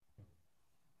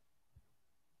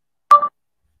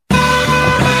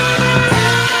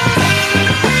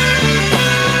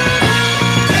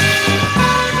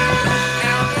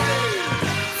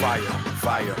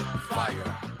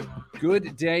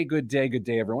Good day,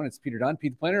 everyone. It's Peter Dunn,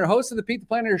 Pete the Planner, host of the Pete the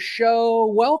Planner Show.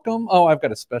 Welcome. Oh, I've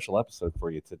got a special episode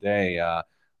for you today. I'm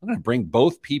going to bring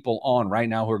both people on right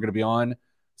now who are going to be on.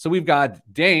 So we've got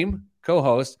Dame,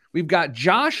 co-host. We've got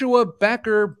Joshua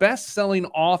Becker, best-selling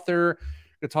author.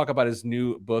 Going to talk about his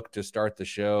new book to start the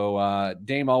show.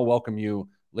 Dame, I'll welcome you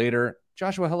later.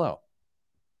 Joshua, hello.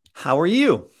 How are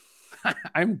you?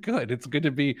 I'm good. It's good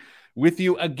to be with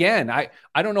you again. I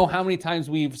don't know how many times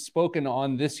we've spoken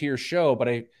on this here show,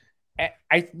 but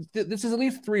this is at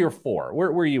least 3 or 4. Where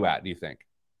are you at, do you think?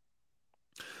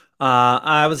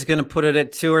 I was going to put it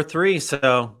at 2 or 3.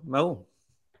 So,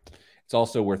 It's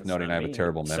also worth noting I have a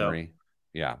terrible memory.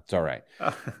 Yeah, it's all right.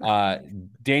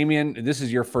 Damien, this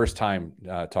is your first time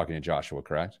talking to Joshua,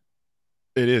 correct?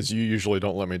 It is. You usually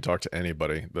don't let me talk to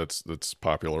anybody that's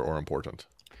popular or important.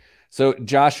 So,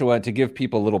 Joshua, to give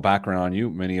people a little background on you,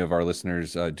 many of our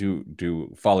listeners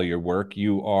do follow your work.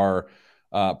 You are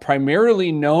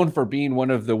primarily known for being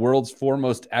one of the world's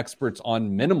foremost experts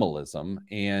on minimalism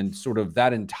and sort of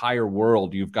that entire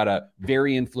world. You've got a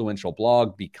very influential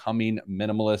blog, Becoming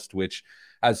Minimalist, which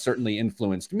has certainly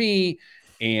influenced me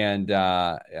and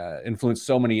influenced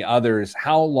so many others.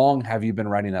 How long have you been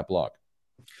writing that blog?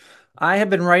 I have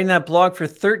been writing that blog for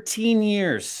 13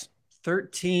 years.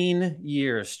 13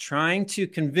 years trying to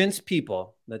convince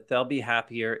people that they'll be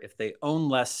happier if they own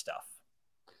less stuff.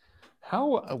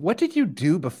 What did you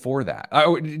do before that?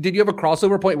 Did you have a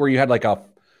crossover point where you had like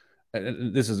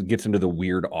gets into the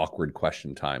weird, awkward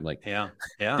question time? Like, yeah.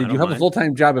 Did you have a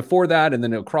full-time job before that and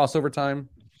then a crossover time?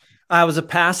 I was a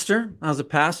pastor.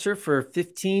 For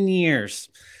 15 years.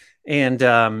 And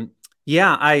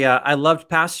I loved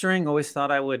pastoring. Always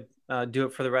thought I would do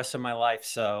it for the rest of my life.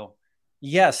 So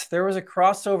yes, there was a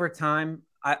crossover time.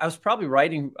 I was probably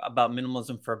writing about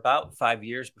minimalism for about 5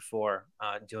 years before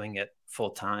doing it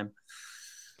full time.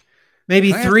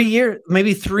 Maybe 3 years.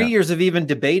 Maybe 3 years of even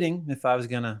debating if I was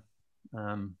going to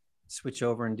switch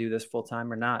over and do this full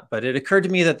time or not. But it occurred to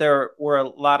me that there were a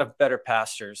lot of better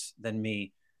pastors than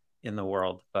me in the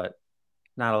world, but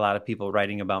not a lot of people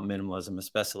writing about minimalism,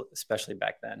 especially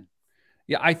back then.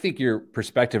 Yeah, I think your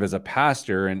perspective as a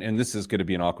pastor, and this is going to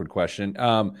be an awkward question.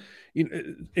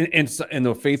 In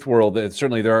the faith world,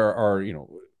 certainly there are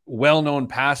well-known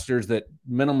pastors that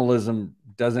minimalism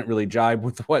doesn't really jibe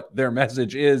with what their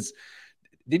message is.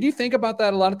 Did you think about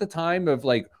that a lot at the time of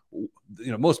like,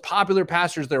 most popular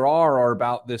pastors there are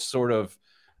about this sort of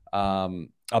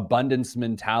abundance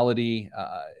mentality,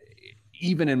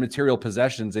 even in material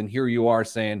possessions, and here you are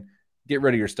saying, get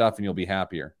rid of your stuff and you'll be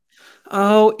happier.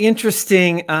 Oh,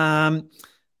 interesting.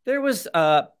 There was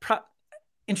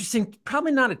interesting,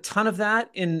 probably not a ton of that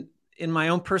in my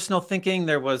own personal thinking.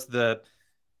 There was the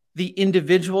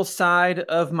individual side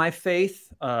of my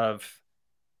faith of,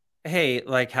 hey,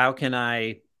 like, how can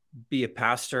I be a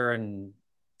pastor and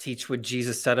teach what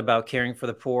Jesus said about caring for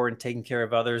the poor and taking care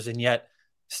of others, and yet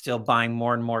still buying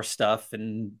more and more stuff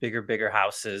and bigger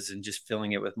houses and just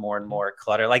filling it with more and more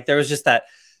clutter. Like, there was just that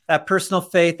personal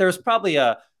faith. There was probably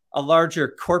a larger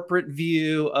corporate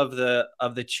view of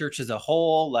the church as a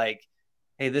whole. Like,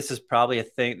 hey, this is probably a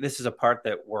thing. This is a part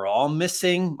that we're all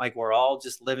missing. Like, we're all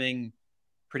just living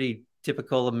pretty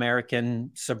typical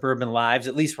American suburban lives,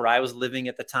 at least where I was living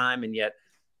at the time, and yet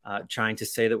trying to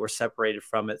say that we're separated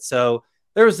from it. So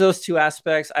there was those two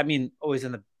aspects. I mean,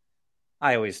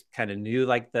 I always kind of knew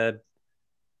like the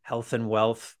health and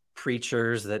wealth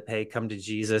preachers that, hey, come to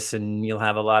Jesus and you'll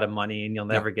have a lot of money and you'll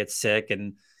never get sick,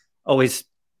 and always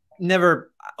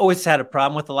had a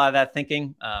problem with a lot of that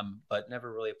thinking, but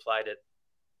never really applied it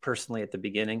personally at the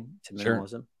beginning to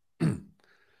minimalism. Sure.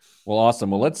 Well, awesome.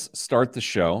 Well, let's start the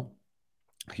show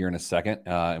here in a second,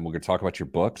 and we're going to talk about your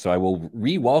book. So I will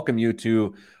re-welcome you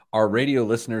to our radio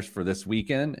listeners for this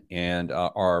weekend and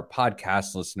our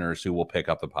podcast listeners who will pick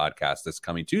up the podcast this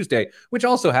coming Tuesday, which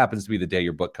also happens to be the day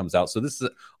your book comes out. So this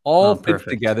is all fits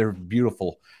together.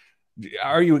 Beautiful.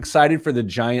 Are you excited for the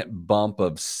giant bump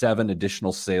of 7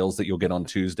 additional sales that you'll get on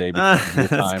Tuesday?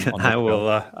 I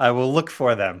will look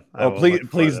for them.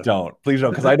 Please don't,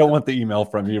 because I don't want the email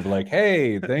from you like,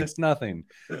 hey, thanks, nothing.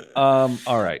 All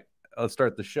right, let's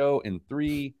start the show in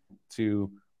 3,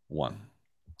 2, 1.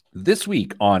 This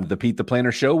week on the Pete the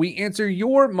Planner Show, we answer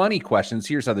your money questions.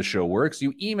 Here's how the show works.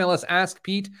 You email us,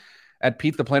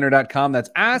 askpete@petetheplanner.com. That's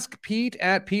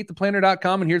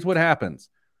askpete@petetheplanner.com. And here's what happens.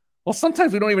 Well,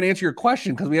 sometimes we don't even answer your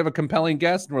question because we have a compelling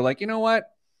guest and we're like, you know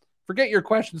what? Forget your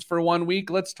questions for 1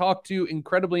 week. Let's talk to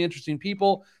incredibly interesting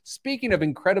people. Speaking of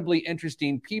incredibly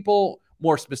interesting people,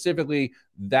 more specifically,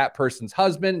 that person's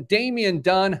husband, Damian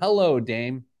Dunn. Hello,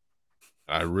 Dame.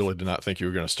 I really did not think you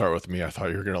were going to start with me. I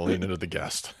thought you were going to lean into the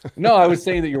guest. No, I was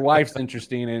saying that your wife's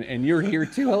interesting, and you're here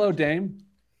too. Hello, Dame.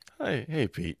 Hey,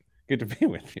 Pete. Good to be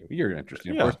with you. You're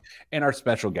interesting, of Yeah. course. And our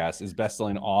special guest is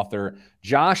best-selling author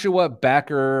Joshua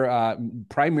Becker,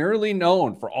 primarily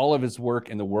known for all of his work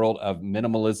in the world of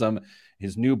minimalism.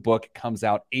 His new book comes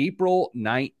out April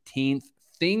 19th,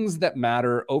 Things That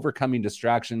Matter, Overcoming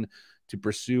Distraction to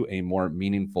Pursue a More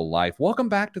Meaningful Life. Welcome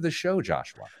back to the show,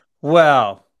 Joshua.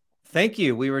 Well, thank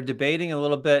you. We were debating a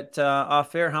little bit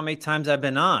off air how many times I've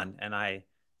been on, and I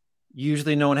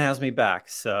usually no one has me back.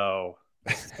 So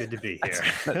it's good to be here.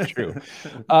 That's true.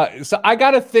 So I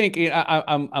got to think.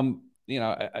 I've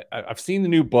seen the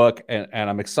new book and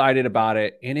I'm excited about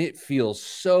it, and it feels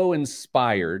so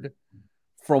inspired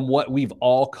from what we've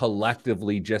all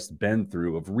collectively just been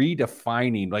through of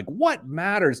redefining like what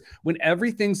matters when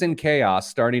everything's in chaos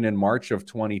starting in March of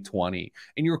 2020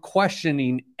 and you're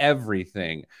questioning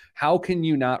everything. How can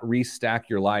you not restack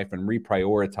your life and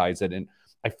reprioritize it? And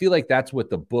I feel like that's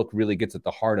what the book really gets at the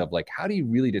heart of. Like, how do you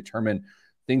really determine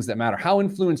things that matter? How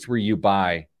influenced were you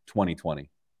by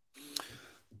 2020?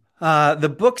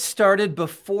 The book started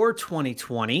before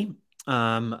 2020.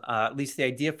 At least the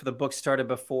idea for the book started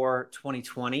before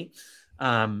 2020.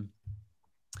 I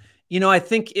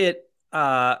think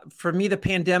for me, the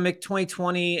pandemic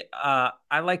 2020,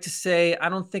 I like to say, I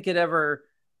don't think it ever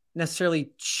necessarily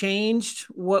changed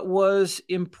what was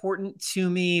important to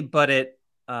me, but it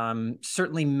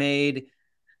certainly made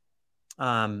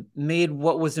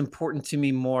what was important to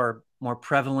me more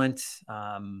prevalent,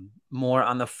 more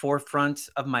on the forefront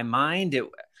of my mind.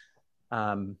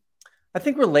 I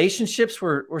think relationships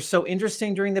were so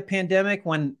interesting during the pandemic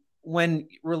when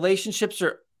relationships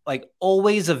are like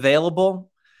always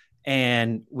available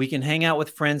and we can hang out with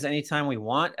friends anytime we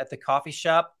want at the coffee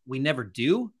shop. We never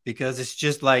do because it's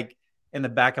just like in the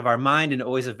back of our mind and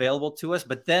always available to us.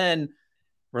 But then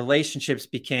relationships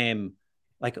became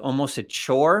like almost a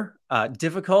chore,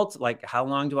 difficult. Like, how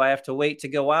long do I have to wait to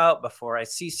go out before I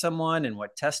see someone? And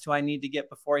what tests do I need to get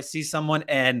before I see someone?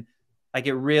 And like,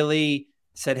 it really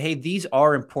said, hey, these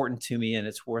are important to me and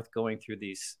it's worth going through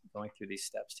these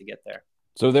steps to get there.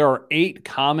 So there are 8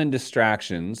 common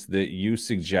distractions that you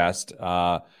suggest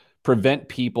prevent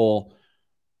people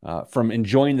from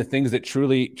enjoying the things that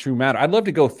truly matter. I'd love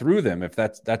to go through them if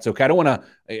that's okay.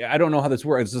 I don't know how this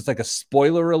works. It's just like a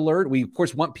spoiler alert. We of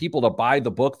course want people to buy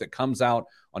the book that comes out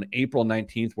on April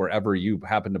 19th, wherever you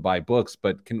happen to buy books.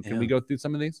 But can we go through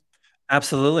some of these?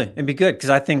 Absolutely. It'd be good because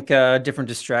I think different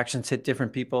distractions hit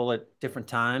different people at different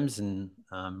times and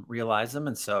realize them.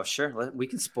 And so, sure, we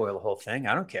can spoil the whole thing.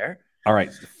 I don't care. All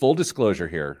right. Full disclosure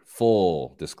here.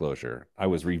 Full disclosure. I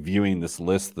was reviewing this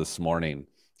list this morning,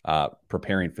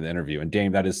 preparing for the interview. And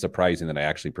Dame, that is surprising that I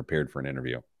actually prepared for an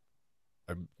interview.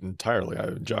 Entirely.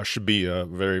 Josh should be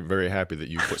very, very happy that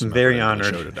you put some very honored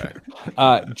on the show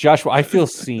today. Joshua, I feel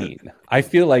seen. I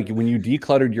feel like when you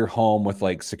decluttered your home with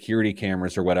like security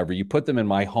cameras or whatever, you put them in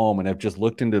my home, and I've just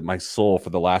looked into my soul for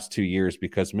the last 2 years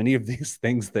because many of these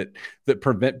things that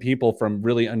prevent people from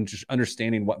really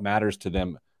understanding what matters to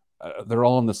them, they're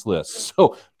all on this list.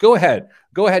 So go ahead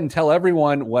and tell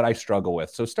everyone what I struggle with.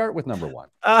 So start with number 1.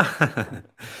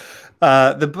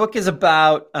 The book is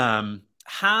about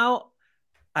how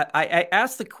I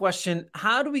asked the question,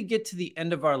 how do we get to the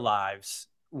end of our lives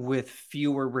with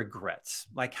fewer regrets?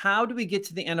 Like, how do we get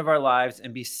to the end of our lives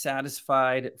and be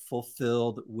satisfied,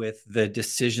 fulfilled with the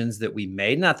decisions that we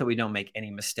made? Not that we don't make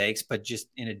any mistakes, but just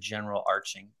in a general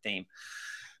arching theme.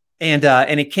 And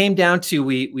it came down to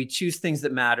we choose things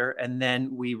that matter, and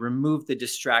then we remove the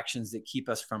distractions that keep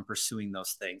us from pursuing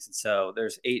those things. And so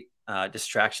there's 8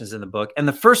 distractions in the book. And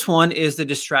the first one is the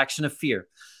distraction of fear.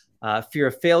 Fear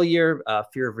of failure,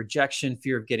 fear of rejection,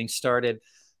 fear of getting started,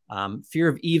 fear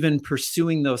of even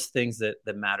pursuing those things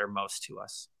that matter most to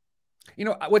us. You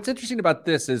know, what's interesting about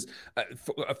this is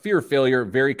a fear of failure,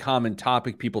 very common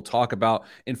topic people talk about.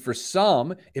 And for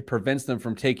some, it prevents them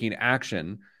from taking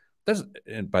action.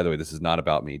 And by the way, this is not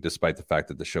about me, despite the fact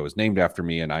that the show is named after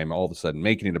me and I'm all of a sudden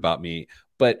making it about me.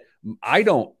 But I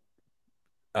don't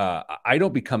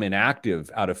become inactive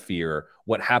out of fear.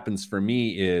 What happens for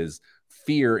me is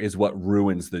fear is what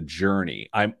ruins the journey.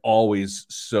 I'm always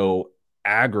so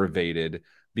aggravated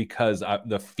because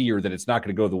the fear that it's not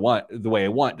going to go the way I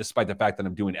want, despite the fact that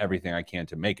I'm doing everything I can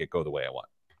to make it go the way I want.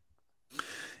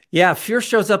 Yeah, fear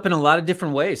shows up in a lot of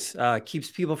different ways.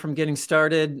 Keeps people from getting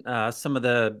started. Some of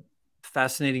the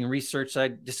fascinating research I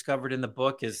discovered in the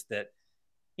book is that,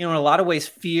 in a lot of ways,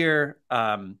 fear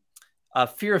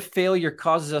of failure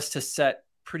causes us to set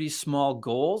pretty small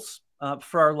goals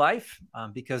for our life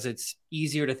because it's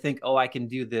easier to think, oh, I can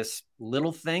do this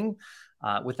little thing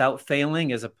without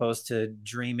failing, as opposed to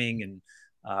dreaming and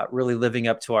really living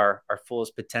up to our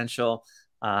fullest potential.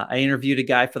 I interviewed a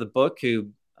guy for the book who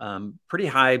pretty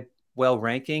high, well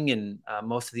ranking in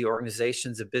most of the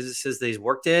organizations and businesses that he's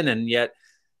worked in, and yet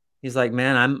he's like,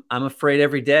 man, I'm afraid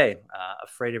every day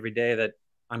that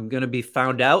I'm going to be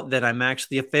found out that I'm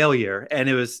actually a failure. And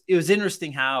it was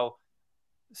interesting how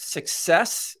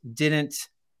success didn't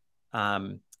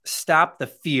stop the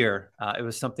fear. It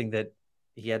was something that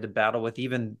he had to battle with.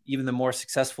 Even the more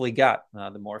successful he got,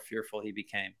 the more fearful he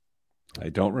became. I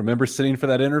don't remember sitting for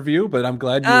that interview, but I'm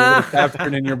glad you were able to capture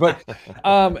it in your book.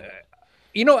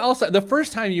 Elsa, the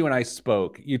first time you and I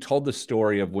spoke, you told the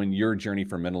story of when your journey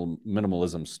for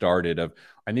minimalism started. Of,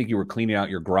 I think you were cleaning out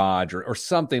your garage or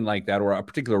something like that, or a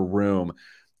particular room.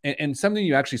 And something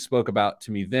you actually spoke about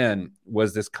to me then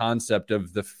was this concept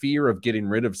of the fear of getting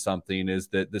rid of something, is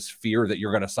that this fear that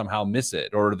you're going to somehow miss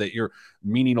it, or that your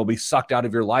meaning will be sucked out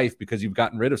of your life because you've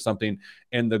gotten rid of something.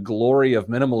 And the glory of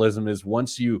minimalism is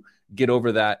once you get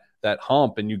over that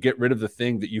hump and you get rid of the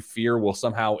thing that you fear will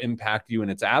somehow impact you in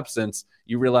its absence,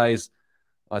 you realize,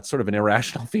 well, it's sort of an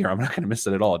irrational fear. I'm not going to miss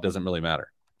it at all. It doesn't really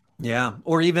matter. Yeah.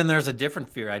 Or even there's a different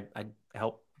fear.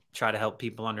 I try to help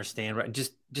people understand. Right.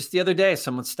 Just the other day,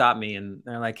 someone stopped me and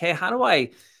they're like, hey, how do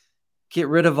I get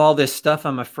rid of all this stuff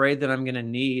I'm afraid that I'm going to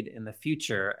need in the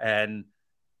future? And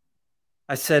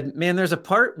I said, man, there's a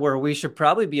part where we should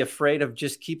probably be afraid of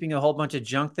just keeping a whole bunch of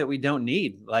junk that we don't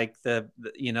need. Like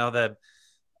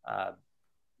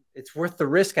it's worth the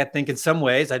risk. I think in some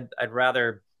ways I'd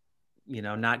rather,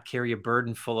 not carry a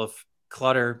burden full of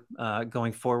clutter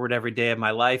going forward every day of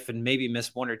my life and maybe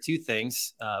miss one or two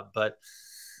things. But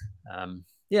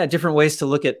different ways to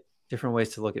look at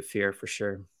fear, for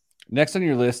sure. Next on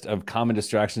your list of common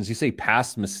distractions, you say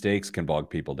past mistakes can bog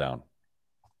people down.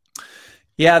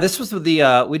 Yeah, this was with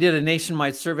we did a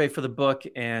nationwide survey for the book,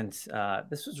 and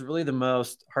this was really the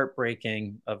most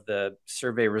heartbreaking of the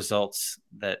survey results.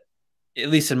 That, at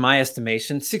least in my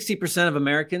estimation, 60% of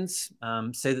Americans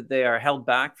say that they are held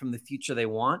back from the future they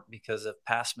want because of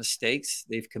past mistakes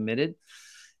they've committed.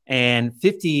 And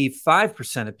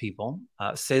 55% of people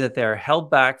say that they are held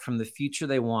back from the future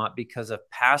they want because of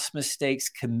past mistakes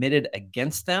committed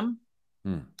against them.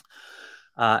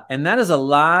 And that is a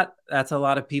lot. That's a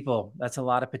lot of people. That's a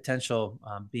lot of potential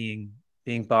being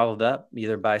bottled up,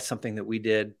 either by something that we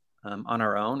did on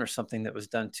our own or something that was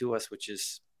done to us, which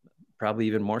is probably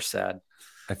even more sad.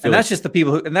 And that's just the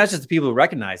people who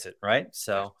recognize it, right?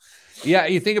 So, yeah,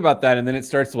 you think about that, and then it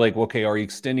starts to like, okay, are you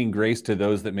extending grace to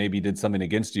those that maybe did something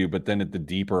against you? But then at the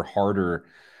deeper, harder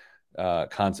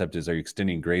concept is, are you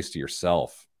extending grace to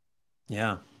yourself?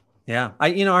 Yeah.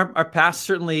 Our past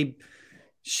certainly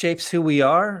shapes who we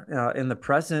are in the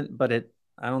present, but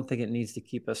I don't think it needs to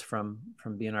keep us from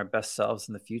being our best selves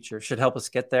in the future. It should help us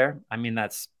get there. I mean,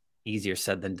 that's easier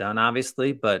said than done,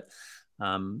 obviously, but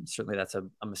certainly that's a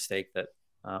mistake that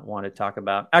I want to talk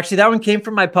about. Actually, that one came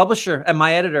from my publisher and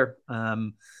my editor.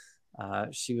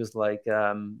 She was like, hey,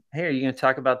 are you going to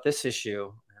talk about this issue?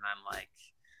 And I'm like,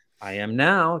 I am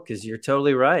now, because you're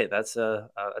totally right. That's a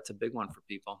big one for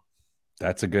people.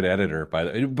 That's a good editor. By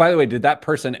the way, did that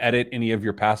person edit any of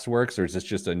your past works, or is this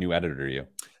just a new editor to you?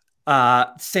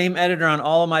 Same editor on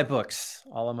all of my books.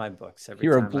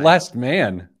 You're a blessed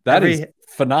man. That is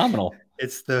phenomenal.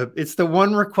 It's the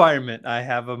one requirement I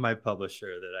have of my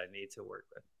publisher that I need to work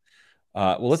with.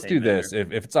 Well, let's do this.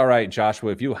 If it's all right,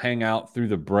 Joshua, if you hang out through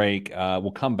the break,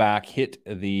 we'll come back, hit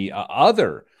the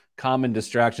other common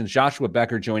distractions. Joshua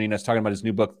Becker joining us, talking about his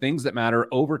new book, Things That Matter,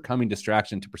 Overcoming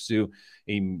Distraction to Pursue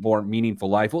a More Meaningful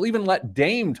Life. We'll even let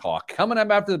Dame talk. Coming up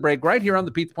after the break, right here on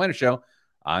the Pete the Planner Show.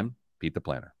 I'm Pete the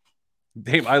Planner.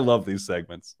 Dame, I love these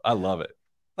segments. I love it.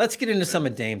 Let's get into some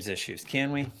of Dame's issues,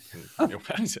 can we?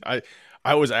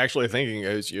 I was actually thinking,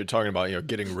 as you're talking about,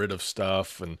 getting rid of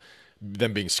stuff and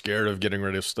them being scared of getting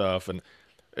rid of stuff. And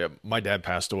my dad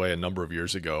passed away a number of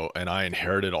years ago, and I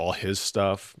inherited all his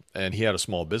stuff, and he had a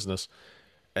small business.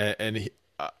 And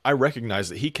I recognized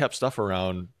that he kept stuff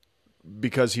around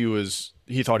because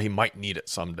he thought he might need it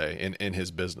someday in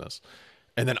his business.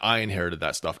 And then I inherited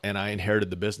that stuff, and I inherited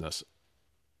the business.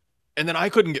 And then I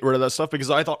couldn't get rid of that stuff because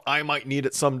I thought I might need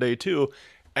it someday too.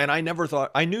 And I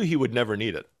knew he would never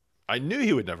need it.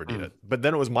 It. But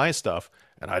then it was my stuff,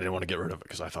 and I didn't want to get rid of it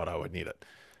because I thought I would need it.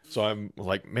 So I'm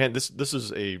like, man, this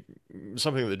is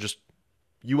something that just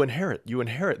you inherit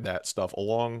that stuff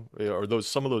along, or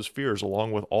some of those fears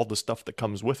along with all the stuff that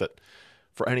comes with it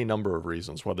for any number of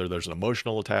reasons, whether there's an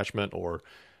emotional attachment or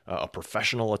a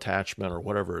professional attachment or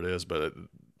whatever it is. But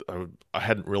I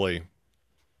hadn't really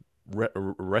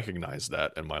recognized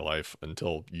that in my life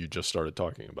until you just started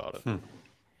talking about it.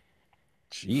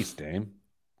 Jeez, Dame.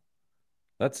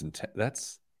 That's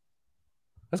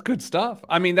good stuff.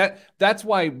 I mean, that's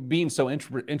why being so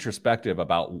introspective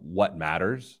about what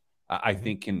matters, I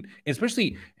think, can,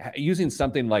 especially using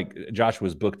something like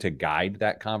Joshua's book to guide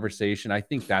that conversation. I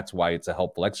think that's why it's a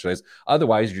helpful exercise.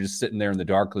 Otherwise, you're just sitting there in the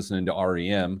dark listening to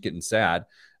REM, getting sad.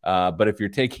 But if you're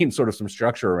taking sort of some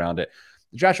structure around it,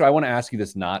 Joshua, I want to ask you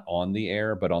this not on the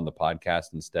air, but on the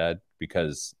podcast instead,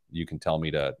 because you can tell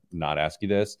me to not ask you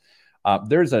this.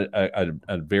 There's a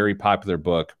very popular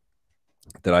book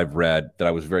that I've read that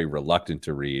I was very reluctant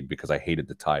to read because I hated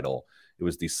the title. It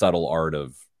was The Subtle Art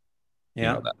of,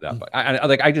 that book.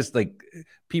 I just like,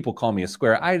 people call me a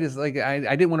square. I just like, I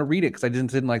didn't want to read it because I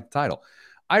didn't like the title.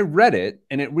 I read it,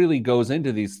 and it really goes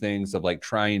into these things of like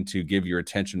trying to give your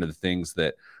attention to the things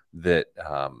that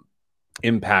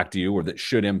impact you or that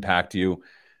should impact you.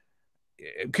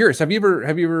 I'm curious, have you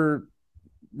ever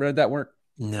read that work?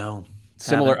 No.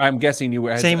 Similar. I'm guessing you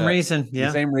had same reason. Yeah.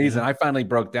 The same reason. Yeah. I finally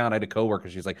broke down. I had a coworker.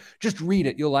 She's like, just read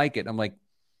it. You'll like it. I'm like,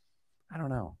 I don't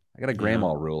know. I got a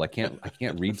grandma rule. I can't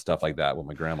read stuff like that when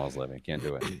my grandma's living. I can't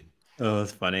do it. Oh,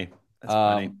 that's funny. That's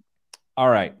funny. All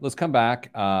right, let's come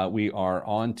back. We are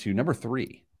on to number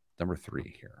three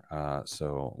here.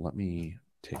 So let me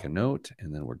take a note,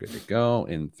 and then we're good to go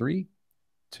in 3,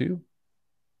 2,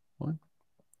 1.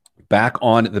 Back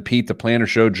on the Pete the Planner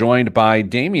Show, joined by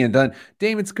Damian Dunn.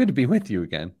 Damian, it's good to be with you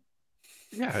again.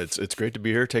 Yeah, it's great to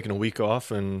be here, taking a week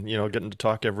off, and getting to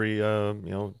talk every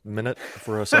minute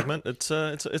for a segment. It's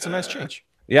a nice change.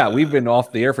 Yeah, we've been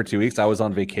off the air for 2 weeks. I was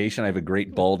on vacation. I have a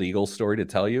great bald eagle story to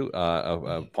tell you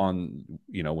upon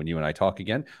when you and I talk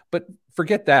again. But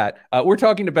forget that. We're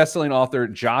talking to bestselling author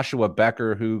Joshua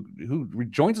Becker, who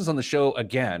joins us on the show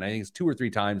again. I think it's 2 or 3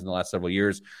 times in the last several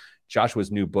years.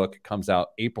 Joshua's new book comes out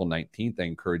April 19th. I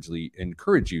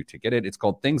encourage you to get it. It's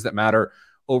called Things That Matter: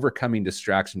 Overcoming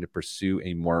Distraction to Pursue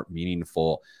a More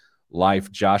Meaningful Life.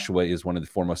 Joshua is one of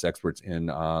the foremost experts in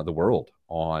the world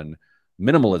on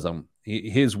minimalism.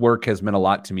 His work has meant a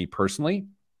lot to me personally.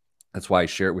 That's why I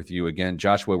share it with you again.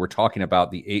 Joshua, we're talking about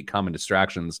the 8 common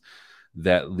distractions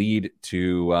that lead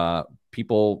to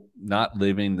people not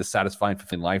living the satisfying,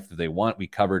 fulfilling life that they want. We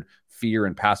covered fear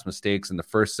and past mistakes in the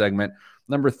first segment.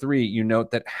 Number 3, you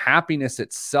note that happiness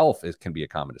itself can be a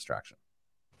common distraction.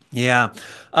 Yeah.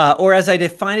 Or as I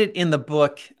define it in the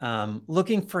book,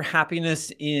 looking for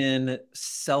happiness in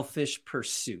selfish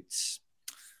pursuits.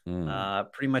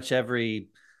 Pretty much every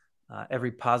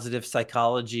positive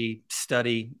psychology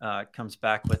study comes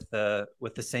back with the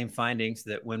same findings,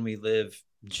 that when we live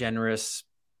generous,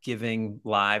 giving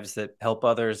lives that help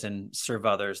others and serve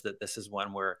others, that this is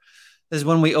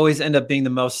when we always end up being the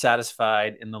most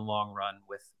satisfied in the long run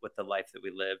with the life that we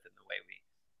live and the way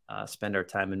we spend our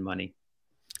time and money.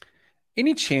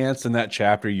 Any chance in that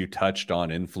chapter you touched on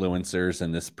influencers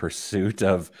and this pursuit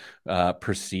of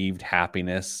perceived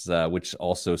happiness, which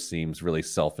also seems really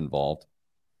self-involved?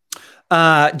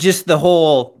 Just the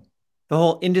whole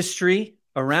industry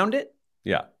around it.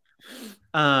 Yeah.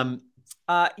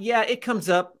 Yeah, it comes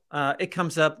up.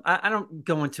 I don't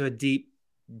go into a deep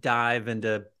dive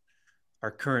into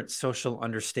our current social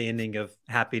understanding of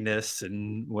happiness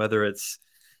and whether it's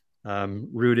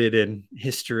rooted in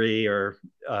history or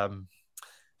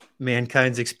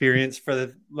mankind's experience for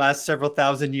the last several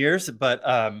thousand years. But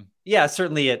yeah,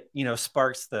 certainly it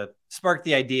sparked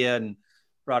the idea and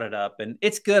brought it up, and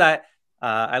it's good.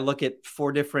 I look at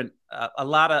 4 different a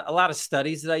lot of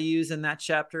studies that I use in that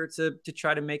chapter to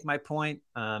try to make my point.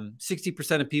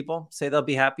 60% of people say they'll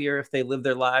be happier if they live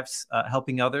their lives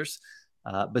helping others,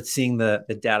 but seeing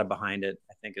the data behind it,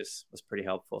 I think was pretty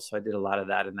helpful. So I did a lot of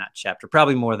that in that chapter,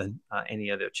 probably more than any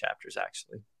other chapters,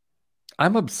 actually.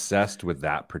 I'm obsessed with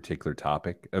that particular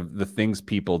topic of the things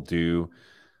people do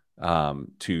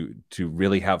to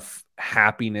really have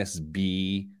happiness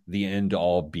be the end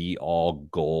all be all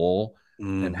goal,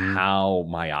 and how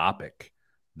myopic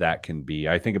that can be.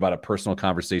 I think about a personal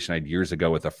conversation I had years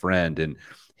ago with a friend and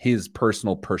his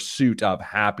personal pursuit of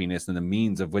happiness and the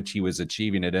means of which he was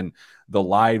achieving it and the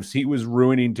lives he was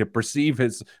ruining to perceive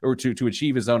to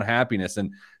achieve his own happiness.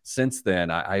 And since then,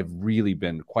 I've really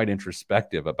been quite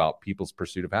introspective about people's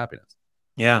pursuit of happiness.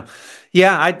 Yeah.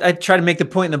 I try to make the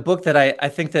point in the book that I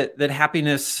think that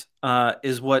happiness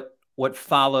is what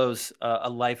follows a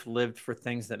life lived for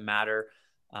things that matter.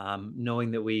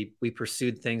 Knowing that we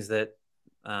pursued things that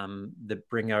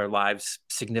bring our lives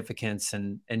significance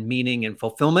and meaning and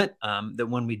fulfillment. That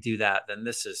when we do that, then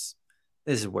this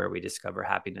is where we discover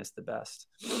happiness the best.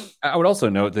 I would also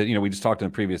note that we just talked in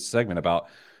the previous segment about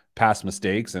past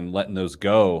mistakes and letting those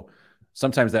go.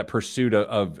 sometimes that pursuit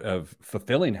of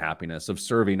fulfilling happiness, of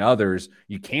serving others,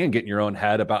 you can get in your own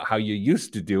head about how you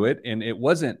used to do it, and it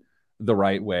wasn't the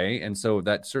right way. And so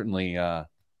that certainly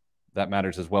that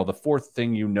matters as well. The fourth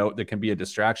thing you note that can be a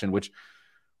distraction, which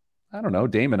I don't know,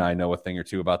 Dame and I know a thing or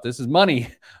two about this, is money.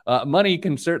 Money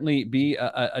can certainly be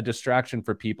a distraction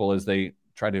for people as they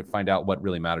try to find out what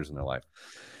really matters in their life.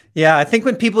 Yeah, I think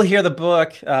when people hear the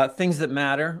book, Things That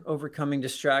Matter, Overcoming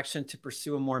Distraction to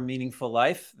Pursue a More Meaningful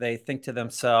Life, they think to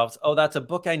themselves, oh, that's a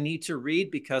book I need to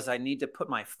read because I need to put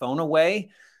my phone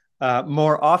away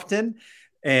more often,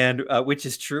 and which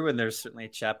is true. And there's certainly a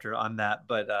chapter on that.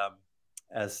 But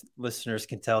as listeners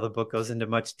can tell, the book goes into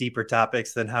much deeper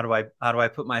topics than how do I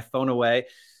put my phone away.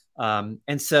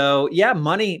 And so, yeah,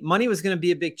 money was going to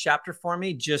be a big chapter for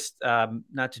me, just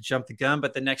not to jump the gun,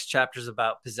 but the next chapter is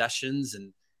about possessions,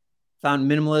 and found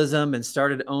minimalism and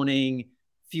started owning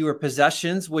fewer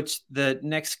possessions, which the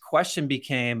next question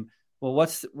became, well,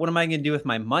 what am I going to do with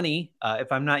my money?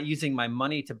 If I'm not using my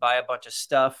money to buy a bunch of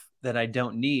stuff that I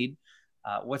don't need,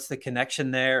 what's the connection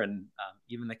there? And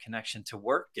even the connection to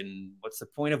work, and what's the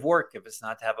point of work if it's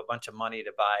not to have a bunch of money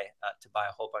to buy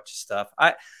a whole bunch of stuff?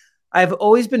 I've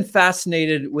always been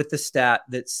fascinated with the stat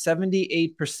that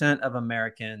 78% of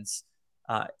Americans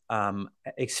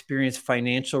experience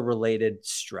financial related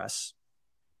stress.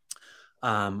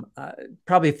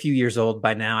 Probably a few years old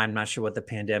by now. I'm not sure what the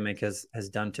pandemic has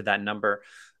done to that number.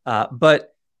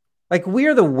 But like, we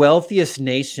are the wealthiest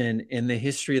nation in the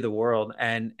history of the world.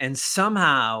 And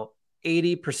somehow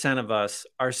 80% of us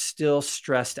are still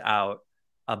stressed out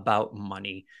about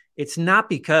money. It's not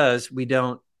because we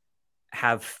don't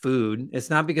have food. It's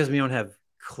not because we don't have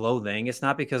clothing. It's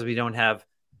not because we don't have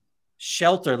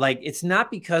shelter. Like, it's not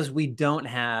because we don't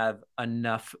have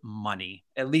enough money,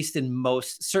 at least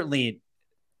certainly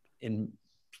in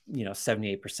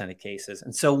 78% of cases.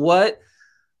 And so what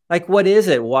is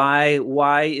it?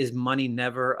 Why is money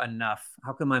never enough?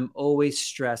 How come I'm always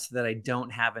stressed that I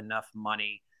don't have enough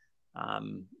money?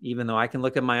 Even though I can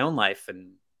look at my own life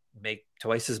and make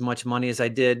twice as much money as I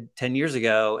did 10 years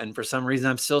ago. And for some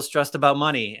reason, I'm still stressed about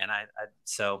money. And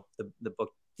so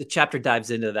the chapter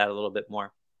dives into that a little bit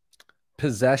more.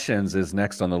 Possessions is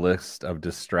next on the list of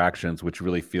distractions, which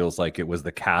really feels like it was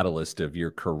the catalyst of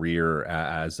your career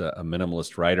as a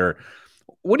minimalist writer.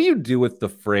 What do you do with the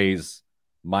phrase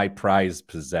 "my prized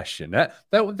possession"?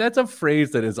 That's a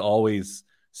phrase that has always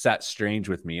sat strange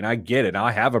with me, and I get it.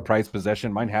 I have a prized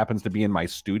possession. Mine happens to be in my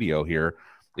studio here.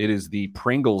 It is the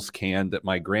Pringles can that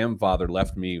my grandfather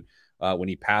left me when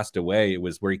he passed away. It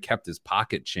was where he kept his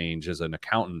pocket change as an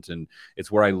accountant, and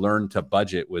it's where I learned to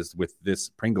budget, was with this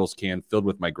Pringles can filled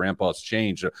with my grandpa's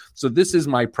change. So this is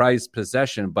my prized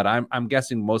possession, but I'm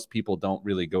guessing most people don't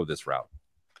really go this route.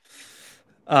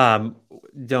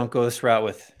 Don't go this route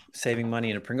with saving money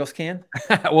in a Pringles can?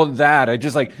 Well, I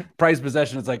just like prized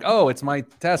possession. It's like, oh, it's my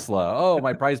Tesla. Oh,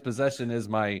 my prized possession is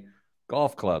my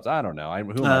golf clubs. I don't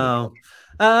know.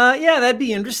 Yeah, that'd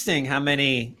be interesting. How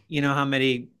many,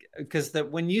 because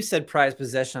when you said prized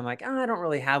possession, I'm like, I don't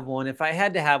really have one. If I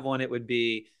had to have one, it would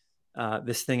be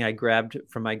this thing I grabbed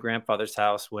from my grandfather's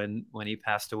house when he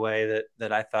passed away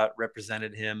that I thought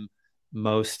represented him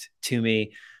most to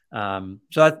me. So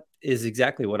that is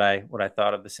exactly what I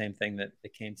thought of, the same thing that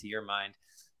came to your mind.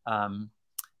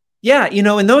 Yeah,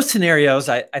 in those scenarios,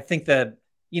 I think that,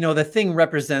 the thing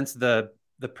represents the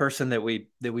person that we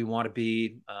want to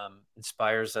be,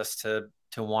 inspires us to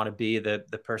want to be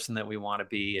the person that we want to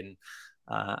be. And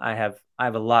I have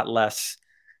a lot less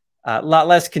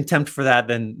contempt for that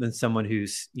than someone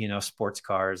who's, sports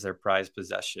cars, their prized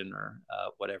possession, or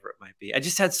whatever it might be. I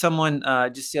just had someone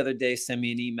just the other day send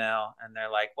me an email, and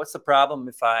they're like, what's the problem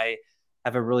if I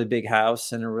have a really big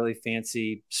house and a really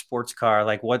fancy sports car?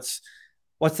 Like, what's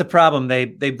the problem?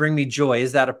 They bring me joy.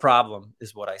 Is that a problem?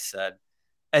 Is what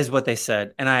they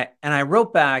said. And I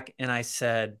wrote back and I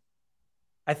said,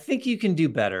 I think you can do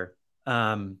better.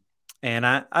 And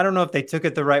I don't know if they took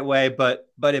it the right way, but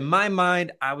in my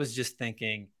mind, I was just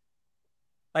thinking,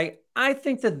 like, I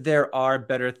think that there are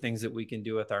better things that we can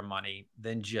do with our money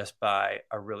than just buy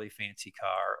a really fancy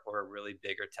car or a really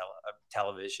bigger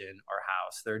television or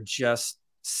house. There are just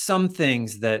some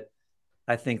things that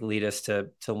I think lead us to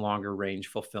longer range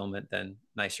fulfillment than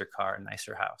nicer car and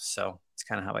nicer house. So it's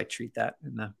kind of how I treat that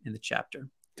in the chapter.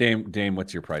 Dame,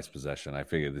 what's your prized possession? I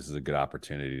figured this is a good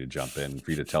opportunity to jump in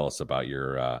for you to tell us about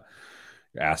your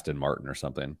Aston Martin or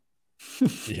something.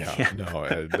 Yeah.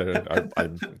 No,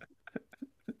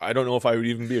 I don't know if I would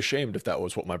even be ashamed if that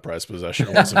was what my prized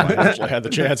possession was, if I actually had the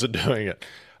chance of doing it.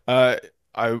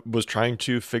 I was trying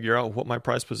to figure out what my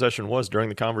prized possession was during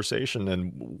the conversation,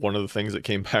 and one of the things that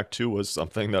came back to was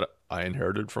something that I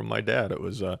inherited from my dad. It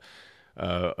was a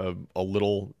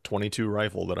little 22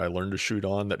 rifle that I learned to shoot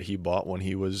on that he bought when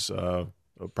he was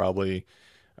probably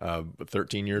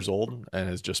 13 years old, and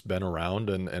has just been around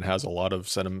and has a lot of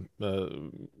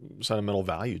sentimental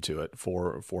value to it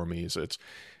for me. So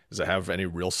does it have any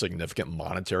real significant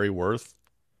monetary worth?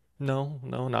 No,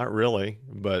 not really,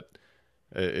 but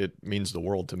it means the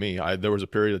world to me. There was a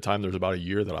period of time, there was about a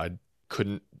year that I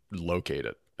couldn't locate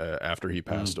it after he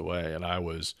passed away, and I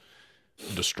was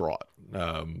distraught.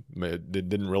 It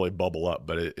didn't really bubble up,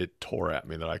 but it tore at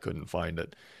me that I couldn't find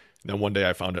it. And then one day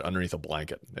I found it underneath a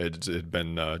blanket. It had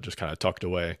been just kind of tucked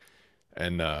away,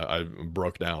 and I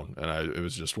broke down, and it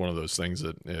was just one of those things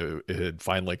that it had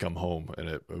finally come home, and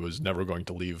it was never going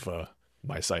to leave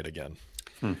my sight again.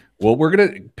 Well, we're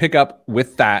going to pick up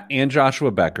with that and Joshua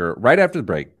Becker right after the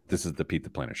break. This is the Pete the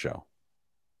Planner Show.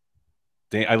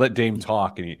 I let Dame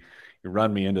talk, and he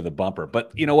run me into the bumper.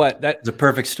 But you know what? It's a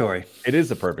perfect story. It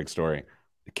is a perfect story.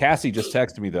 Cassie just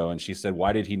texted me, though, and she said,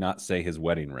 why did he not say his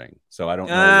wedding ring? So I don't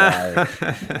know why.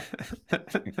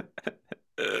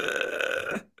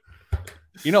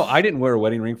 I didn't wear a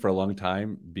wedding ring for a long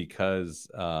time because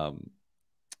I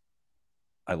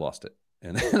lost it.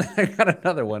 And then I got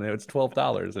another one. And it's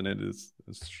 $12, and it's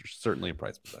certainly a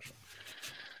prized possession.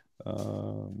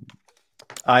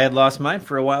 I had lost mine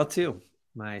for a while too.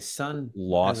 My son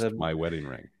lost my wedding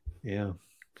ring. Yeah.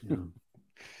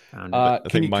 I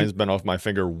think mine's been off my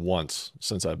finger once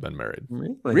since I've been married.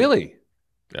 Really?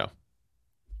 Yeah.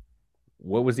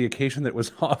 What was the occasion that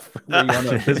was off? Were you on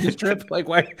a business trip? Like,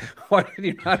 why did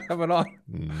you not have it on?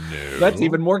 No. That's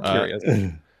even more curious.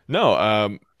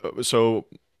 No. So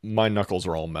my knuckles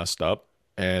are all messed up,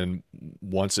 and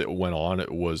once it went on,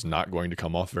 it was not going to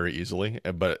come off very easily.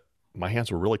 But my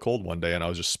hands were really cold one day, and I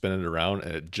was just spinning it around,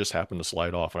 and it just happened to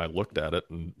slide off. And I looked at it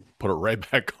and put it right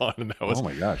back on, and that was oh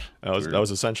my gosh, that was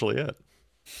essentially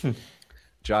it.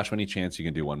 Josh, any chance you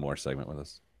can do one more segment with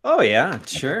us? Oh yeah,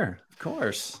 sure, of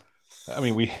course. I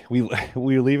mean,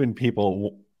 we're leaving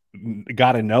people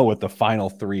got to know what the final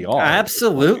three are.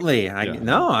 Absolutely.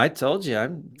 I told you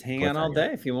I'm hanging out all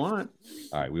day if you want.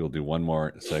 All right, we will do one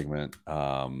more segment.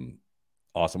 Awesome.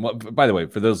 Well, by the way,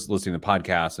 for those listening to the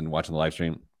podcast and watching the live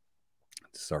stream,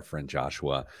 this is our friend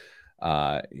Joshua.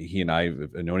 He and I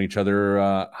have known each other.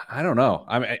 I don't know.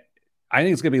 I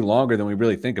think it's going to be longer than we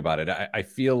really think about it. I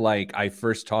feel like I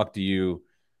first talked to you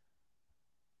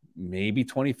maybe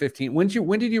 2015. When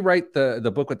did you write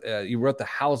the book with? You wrote the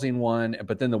housing one,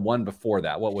 but then the one before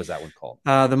that. What was that one called?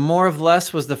 The More of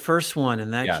Less was the first one,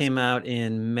 and that came out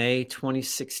in May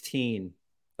 2016.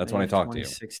 That's when I talked to you.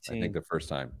 I think the first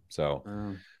time.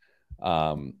 So,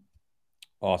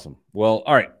 awesome. Well,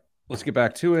 all right. Let's get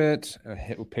back to it.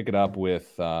 We'll pick it up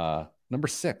with number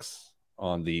 6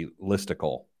 on the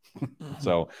listicle.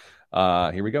 So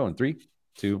here we go in 3,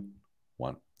 2,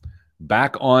 1.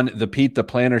 Back on the Pete the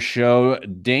Planner Show.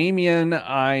 Damien,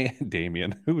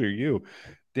 who are you?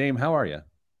 Dame, how are you?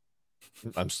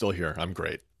 I'm still here. I'm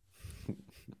great.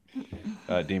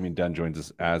 Damien Dunn joins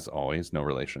us as always, no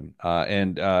relation.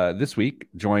 And this week,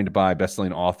 joined by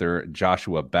bestselling author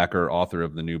Joshua Becker, author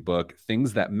of the new book,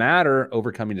 Things That Matter,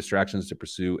 Overcoming Distractions to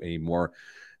Pursue a More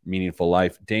Meaningful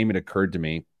Life. Damien, occurred to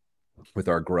me with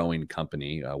our growing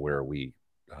company where we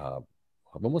have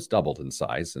almost doubled in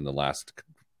size in the last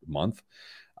month.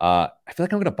 I feel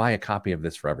like I'm going to buy a copy of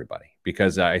this for everybody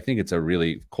because I think it's a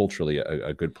really culturally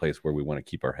a good place where we want to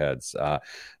keep our heads.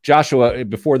 Joshua,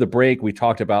 before the break, we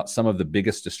talked about some of the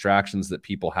biggest distractions that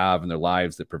people have in their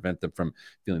lives that prevent them from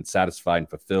feeling satisfied and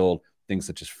fulfilled. Things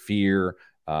such as fear,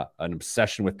 an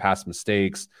obsession with past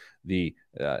mistakes, the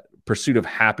pursuit of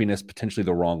happiness potentially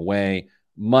the wrong way,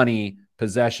 money,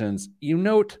 possessions. You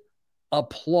note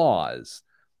applause.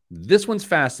 This one's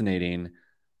fascinating.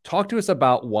 Talk to us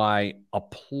about why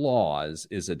applause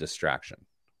is a distraction.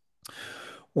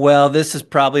 Well, this is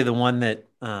probably the one that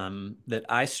that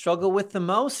I struggle with the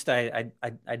most. I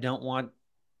don't want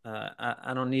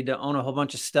I don't need to own a whole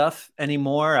bunch of stuff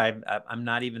anymore. I'm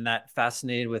not even that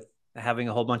fascinated with having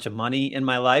a whole bunch of money in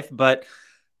my life. But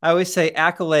I always say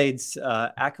accolades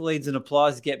and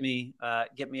applause get me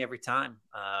every time.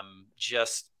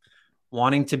 Just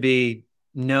wanting to be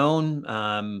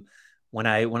known. When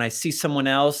I see someone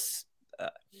else,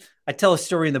 I tell a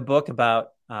story in the book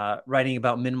about writing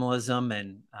about minimalism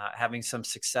and having some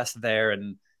success there.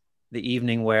 And the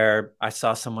evening where I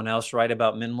saw someone else write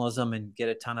about minimalism and get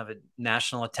a ton of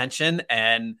national attention,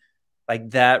 and like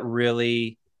that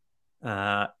really,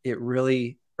 it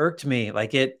really irked me.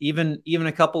 Like even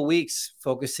a couple weeks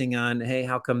focusing on, hey,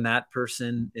 how come that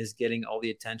person is getting all the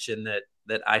attention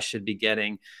that I should be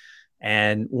getting?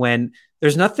 And when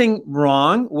there's nothing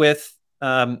wrong with,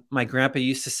 my grandpa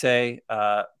used to say,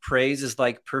 praise is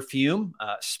like perfume,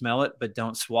 smell it, but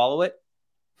don't swallow it.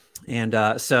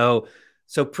 And so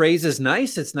praise is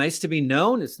nice. It's nice to be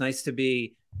known. It's nice to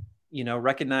be,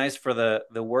 recognized for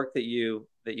the work that you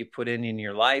put in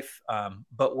your life.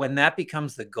 But when that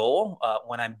becomes the goal,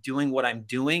 when I'm doing what I'm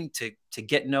doing to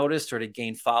get noticed or to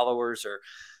gain followers or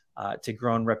to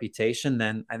grow in reputation,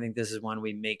 then I think this is when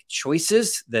we make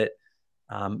choices that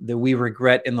we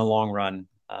regret in the long run.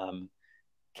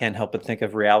 Can't help but think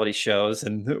of reality shows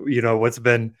and what's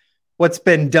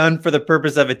been done for the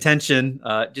purpose of attention,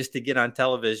 just to get on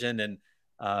television. And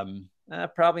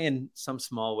probably in some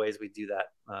small ways we do that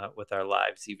with our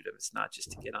lives, even if it's not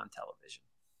just to get on television.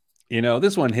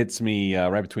 This one hits me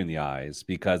right between the eyes,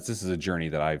 because this is a journey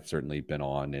that I've certainly been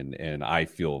on, and I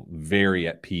feel very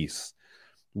at peace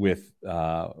with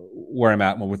where I'm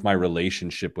at with my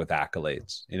relationship with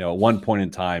accolades. At one point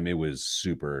in time, it was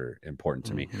super important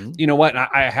to me. You know what?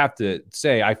 I have to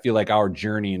say, I feel like our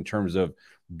journey in terms of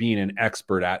being an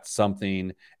expert at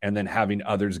something and then having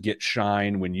others get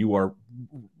shine when you are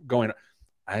going,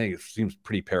 I think it seems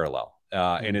pretty parallel.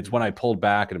 And it's when I pulled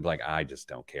back and I'm like, I just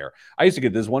don't care. I used to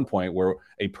get this one point where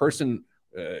a person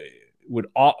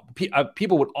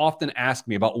people would often ask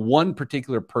me about one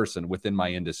particular person within my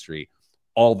industry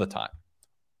all the time.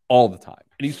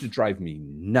 It used to drive me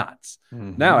nuts.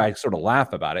 Now I sort of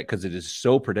laugh about it because it is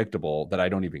so predictable that I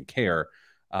don't even care.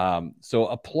 So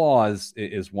applause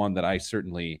is one that I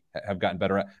certainly have gotten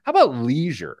better at. How about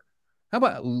leisure? How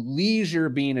about leisure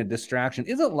being a distraction?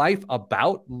 Isn't life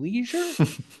about leisure?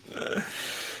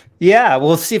 Yeah,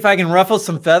 we'll see if I can ruffle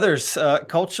some feathers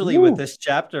culturally with this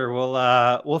chapter.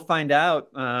 We'll find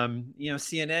out.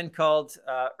 CNN called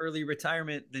early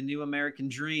retirement the new American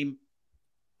dream,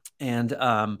 and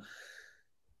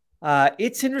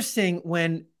it's interesting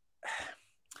when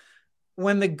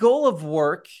the goal of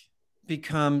work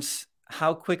becomes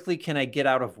how quickly can I get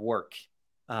out of work.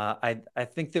 I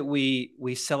think that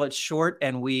we sell it short,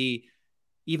 and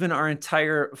even our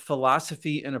entire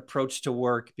philosophy and approach to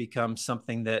work becomes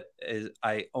something that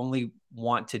I only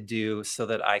want to do so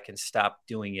that I can stop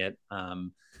doing it.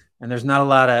 And there's not a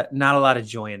lot of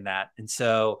joy in that. And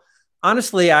so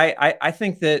honestly, I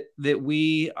think that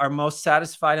we are most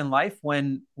satisfied in life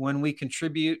when we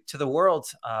contribute to the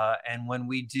world, and when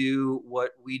we do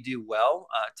what we do well,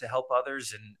 to help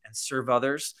others and serve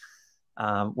others.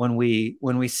 When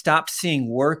we stop seeing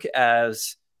work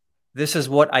as this is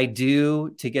what I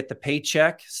do to get the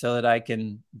paycheck so that I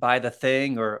can buy the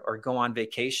thing or go on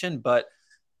vacation, but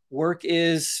work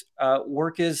is love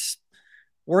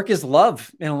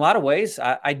in a lot of ways.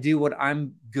 I do what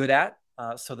I'm good at,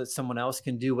 so that someone else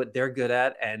can do what they're good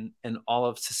at, and all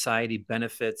of society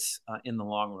benefits in the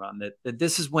long run. That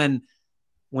this is when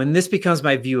this becomes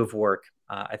my view of work.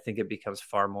 I think it becomes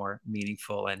far more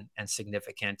meaningful and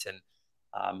significant. And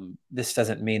this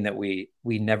doesn't mean that we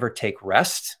never take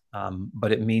rest,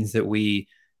 but it means that we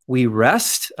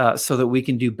rest so that we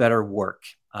can do better work,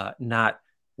 not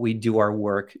we do our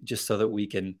work just so that we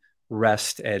can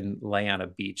rest and lay on a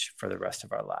beach for the rest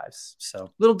of our lives. So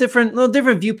little different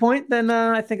viewpoint than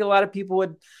I think a lot of people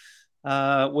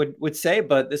would say,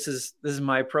 but this is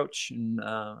my approach, and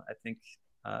I think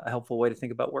a helpful way to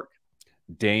think about work.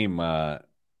 Dame,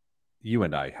 you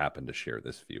and I happen to share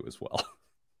this view as well.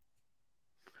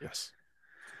 Yes.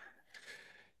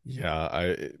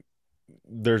 Yeah,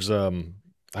 there's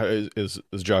as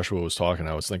Joshua was talking,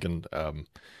 I was thinking,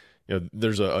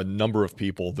 there's a number of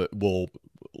people that will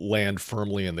land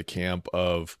firmly in the camp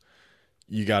of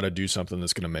you got to do something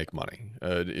that's going to make money.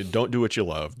 Don't do what you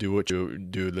love. Do what you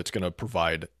do that's going to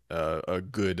provide a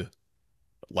good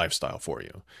lifestyle for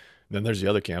you. Then there's the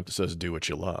other camp that says do what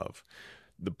you love.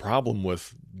 The problem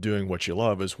with doing what you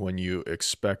love is when you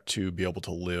expect to be able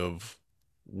to live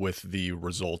with the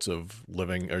results of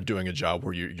living or doing a job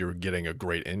where you're getting a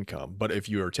great income. But if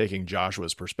you are taking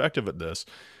Joshua's perspective at this,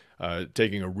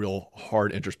 taking a real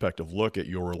hard introspective look at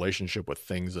your relationship with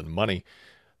things and money,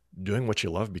 doing what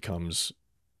you love becomes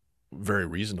very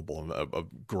reasonable and a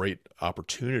great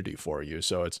opportunity for you.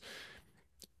 So it's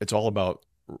all about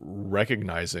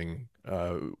recognizing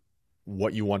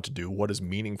what you want to do, what is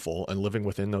meaningful, and living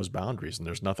within those boundaries. And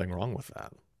there's nothing wrong with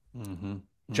that. Mm-hmm.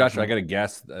 Joshua, I got to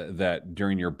guess that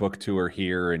during your book tour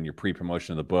here and your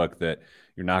pre-promotion of the book that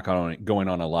you're not going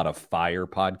on a lot of fire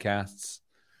podcasts.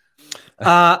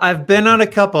 I've been on a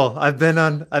couple. I've been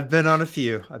on a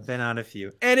few.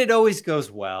 And it always goes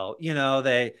well.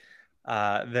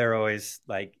 They're always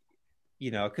like,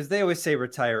 because they always say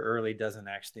retire early doesn't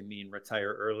actually mean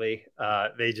retire early.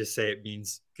 They just say it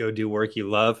means go do work you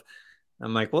love.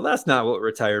 I'm like, well, that's not what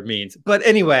retire means. But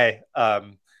anyway,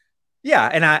 yeah,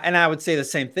 and I would say the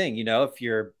same thing. If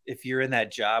you're in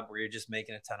that job where you're just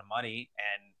making a ton of money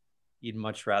and you'd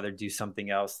much rather do something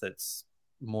else that's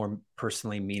more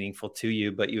personally meaningful to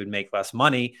you, but you would make less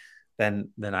money,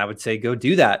 then I would say go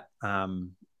do that.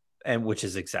 And which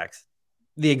is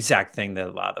the exact thing that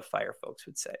a lot of the fire folks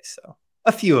would say. So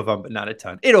a few of them, but not a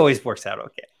ton. It always works out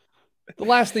okay. The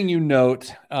last thing you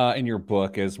note in your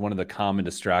book is one of the common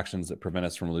distractions that prevent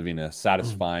us from living a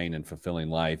satisfying and fulfilling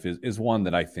life is one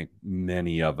that I think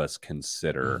many of us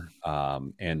consider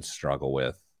and struggle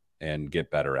with and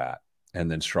get better at and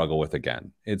then struggle with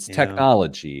again. It's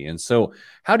technology. And so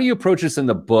how do you approach this in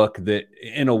the book that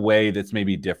in a way that's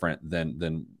maybe different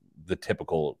than the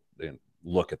typical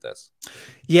look at this?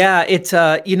 Yeah, it's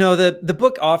the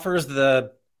book offers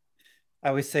I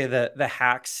always say the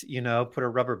hacks, put a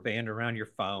rubber band around your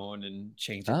phone and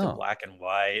change it to black and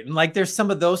white. And like there's some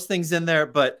of those things in there,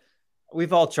 but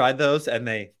we've all tried those and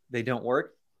they don't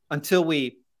work until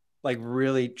we like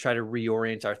really try to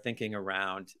reorient our thinking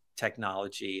around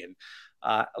technology. And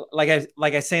like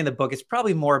I say in the book, it's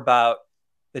probably more about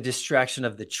the distraction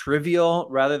of the trivial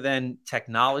rather than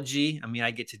technology. I mean,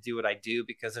 I get to do what I do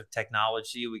because of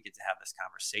technology. We get to have this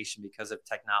conversation because of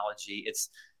technology. It's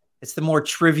the more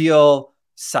trivial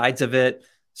sides of it.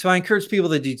 So I encourage people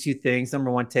to do two things. Number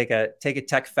one, take a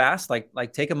tech fast,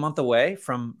 like take a month away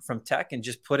from tech and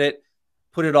just put it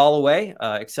all away,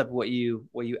 except what you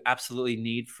absolutely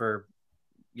need for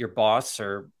your boss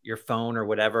or your phone or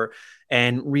whatever,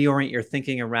 and reorient your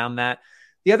thinking around that.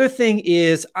 The other thing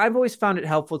is I've always found it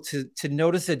helpful to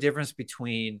notice a difference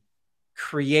between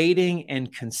creating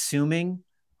and consuming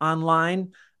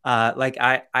online. Like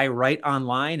I write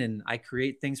online and I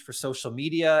create things for social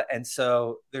media. And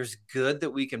so there's good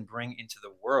that we can bring into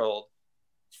the world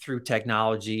through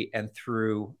technology and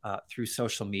through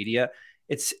social media.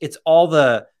 It's all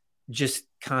the just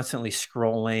constantly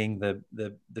scrolling,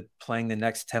 the playing the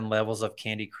next 10 levels of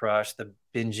Candy Crush, the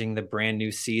binging the brand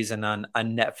new season on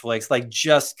Netflix, like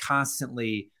just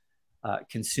constantly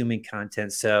consuming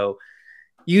content. So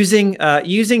using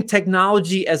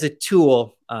technology as a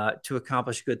tool to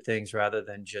accomplish good things rather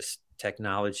than just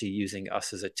technology using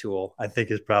us as a tool, I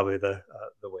think is probably the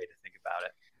way to think about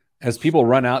it. As people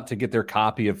run out to get their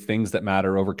copy of Things That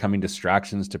Matter, Overcoming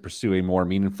Distractions to Pursue a More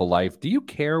Meaningful Life, do you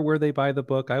care where they buy the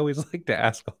book? I always like to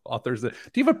ask authors that.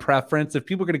 Do you have a preference? If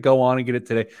people are going to go on and get it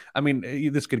today, I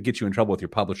mean, this could get you in trouble with your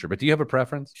publisher, but do you have a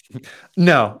preference?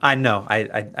 No, I know.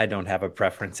 I don't have a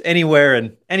preference. Anywhere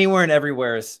and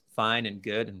everywhere is fine and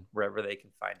good, and wherever they can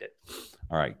find it.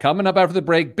 All right. Coming up after the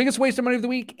break, biggest waste of money of the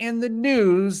week and the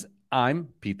news. I'm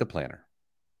Pete the Planner.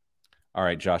 All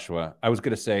right, Joshua. I was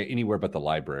going to say anywhere but the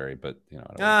library, but I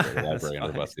don't want to throw the library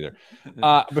under the bus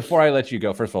either. Before I let you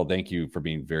go, first of all, thank you for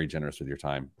being very generous with your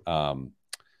time. Before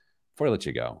I let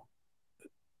you go,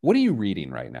 what are you reading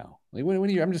right now? Like,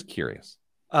 I'm just curious.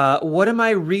 What am I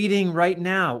reading right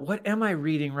now?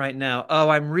 Oh,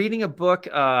 I'm reading a book.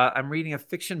 I'm reading a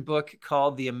fiction book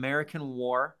called The American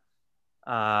War,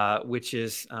 which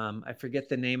is I forget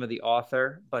the name of the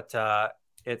author, but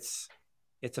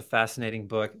it's a fascinating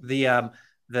book. The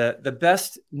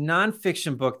best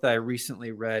nonfiction book that I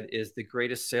recently read is The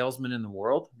Greatest Salesman in the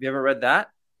World. Have you ever read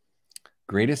that?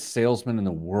 Greatest Salesman in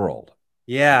the World.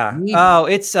 Yeah. Oh,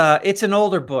 it's an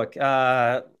older book.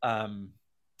 I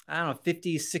don't know,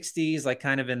 50s, 60s, like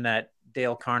kind of in that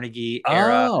Dale Carnegie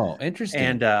era. Oh,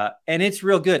 interesting. And it's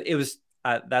real good. It was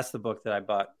that's the book that I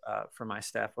bought for my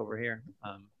staff over here.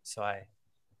 So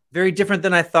very different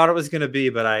than I thought it was going to be,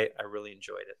 but I really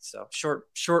enjoyed it. So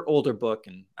short, older book,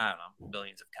 and I don't know,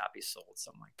 millions of copies sold,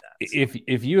 something like that. So.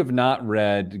 If you have not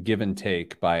read Give and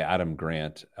Take by Adam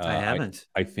Grant, I haven't.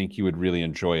 I think you would really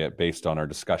enjoy it based on our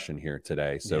discussion here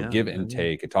today. So Give and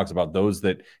Take, it talks about those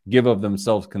that give of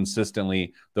themselves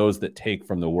consistently, those that take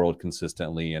from the world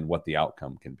consistently, and what the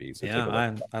outcome can be. So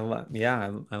I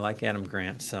like Adam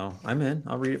Grant, so I'm in.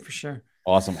 I'll read it for sure.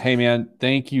 Awesome. Hey, man,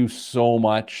 thank you so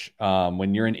much.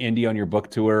 When you're in Indy on your book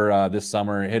tour this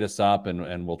summer, hit us up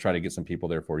and we'll try to get some people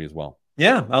there for you as well.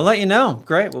 Yeah, I'll let you know.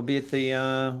 Great. We'll be at the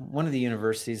one of the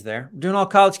universities there. We're doing all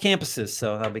college campuses,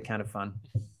 so that'll be kind of fun.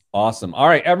 Awesome. All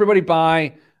right, everybody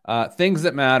buy Things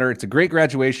That Matter. It's a great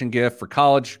graduation gift for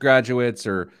college graduates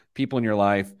or people in your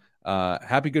life.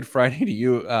 Happy Good Friday to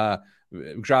you,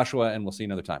 Joshua, and we'll see you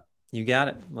another time. You got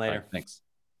it. Later. Right, thanks.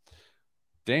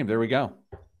 Dame, there we go.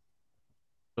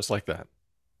 Just like that.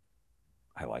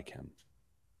 I like him.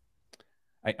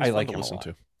 I like him to listen a lot.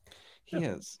 to. He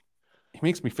is. He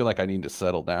makes me feel like I need to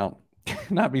settle down.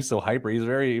 not be so hyper. He's a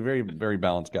very, very, very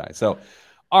balanced guy. So,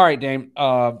 all right, Dame.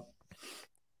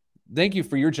 Thank you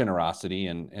for your generosity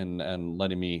and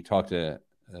letting me talk to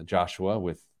Joshua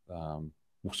with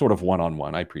sort of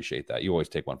one-on-one. I appreciate that. You always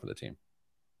take one for the team.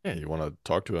 Yeah, you want to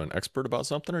talk to an expert about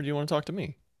something, or do you want to talk to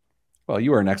me? Well,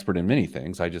 you are an expert in many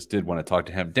things. I just did want to talk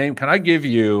to him. Dame, can I give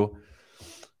you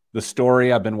the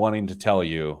story I've been wanting to tell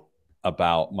you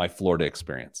about my Florida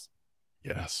experience?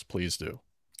 Yes, please do.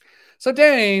 So,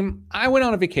 Dame, I went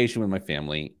on a vacation with my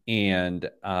family, and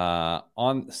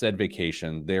on said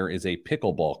vacation, there is a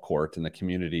pickleball court in the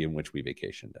community in which we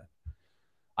vacationed at.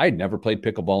 I had never played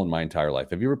pickleball in my entire life.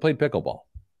 Have you ever played pickleball?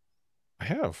 I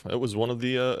have. It was one of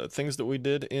the things that we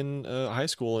did in high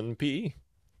school in PE.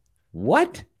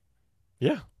 What?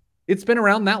 Yeah. It's been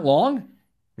around that long?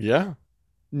 Yeah.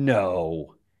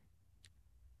 No.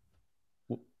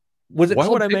 Was it Why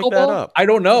called would I make that pickleball? up? I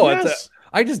don't know. Yes.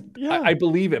 I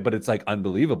believe it, but it's like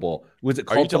unbelievable. Was it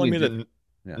Are you called telling me something that?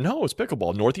 Yeah. No, it's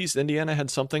pickleball. Northeast Indiana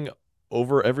had something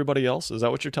over everybody else. Is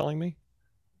that what you're telling me?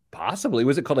 Possibly.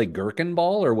 Was it called a gherkin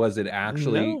ball, or was it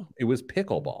actually, No, it was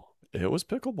pickleball? it was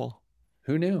pickleball.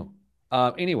 Who knew?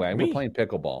 Anyway, we're Me. playing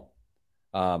pickleball.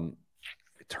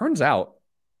 It turns out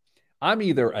I'm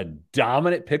either a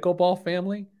dominant pickleball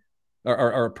family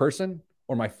or a person,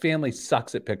 or my family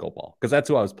sucks at pickleball, because that's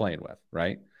who I was playing with,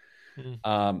 right?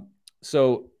 Mm.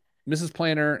 So Mrs.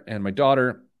 Planner and my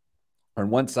daughter are on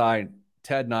one side,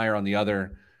 Ted and I are on the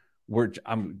other. Ted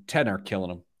and I are killing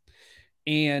them.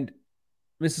 And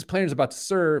Mrs. Planner's about to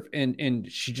serve,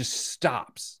 and she just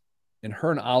stops. And her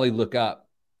and Ollie look up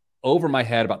over my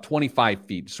head about 25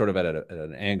 feet, sort of at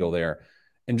an angle there,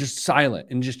 and just silent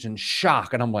and just in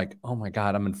shock. And I'm like, oh my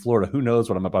God, I'm in Florida. Who knows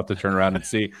what I'm about to turn around and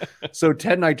see? So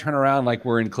Ted and I turn around like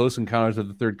we're in Close Encounters of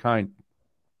the Third Kind.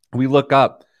 We look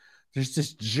up. There's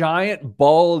this giant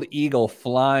bald eagle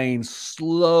flying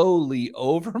slowly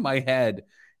over my head,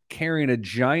 carrying a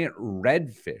giant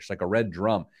red fish, like a red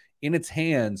drum, in its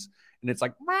hands. And it's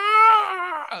like,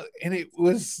 "Rah!" And it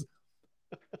was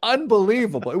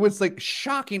unbelievable. It was like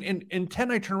shocking. And Ted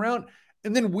and I turn around,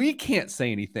 and then we can't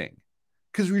say anything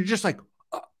because we're just like,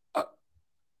 uh.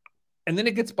 And then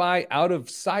it gets by out of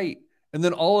sight. And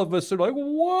then all of us are like,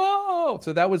 whoa.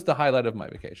 So that was the highlight of my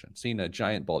vacation, seeing a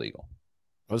giant bald eagle.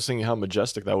 I was thinking how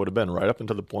majestic that would have been, right up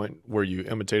until the point where you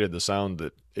imitated the sound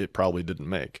that it probably didn't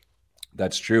make.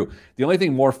 That's true. The only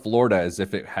thing more Florida is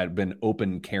if it had been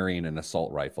open carrying an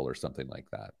assault rifle or something like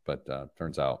that. But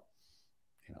turns out,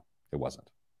 it wasn't.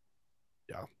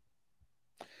 Yeah.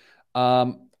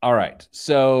 All right.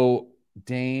 So,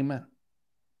 Dame,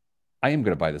 I am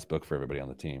going to buy this book for everybody on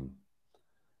the team.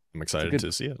 I'm excited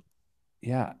to see it.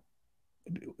 Yeah.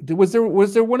 Was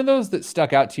there one of those that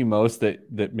stuck out to you most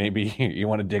that maybe you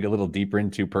want to dig a little deeper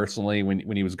into personally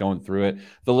when he was going through it?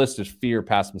 The list is fear,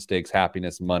 past mistakes,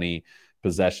 happiness, money,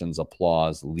 possessions,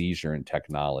 applause, leisure, and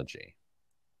technology.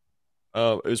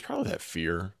 It was probably that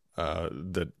fear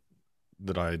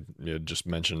that I just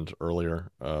mentioned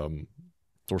earlier.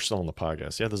 We're still on the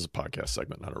podcast. Yeah, this is a podcast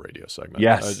segment, not a radio segment.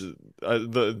 Yes.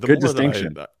 The Good more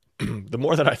distinction. The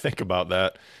more that I think about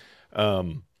that,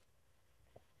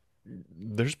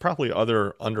 there's probably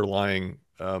other underlying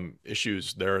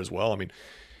issues there as well. I mean,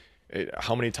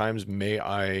 how many times may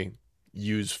I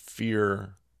use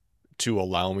fear to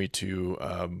allow me to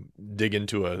dig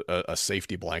into a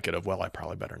safety blanket of, well, I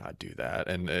probably better not do that.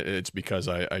 And it's because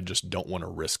I just don't want to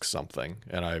risk something,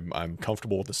 and I'm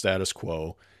comfortable with the status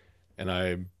quo, and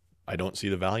I don't see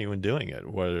the value in doing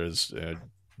it. Whereas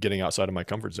getting outside of my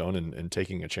comfort zone and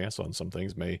taking a chance on some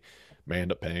things may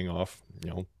end up paying off,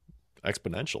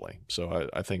 exponentially. So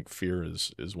I think fear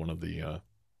is one of the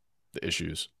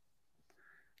issues.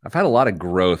 I've had a lot of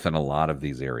growth in a lot of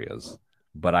these areas,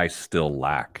 but I still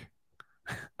lack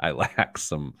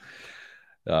some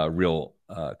real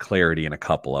clarity in a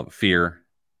couple of fear.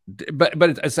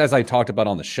 But it's, as I talked about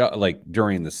on the show, like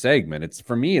during the segment, it's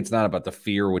for me, it's not about the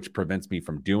fear which prevents me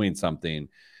from doing something.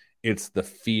 It's the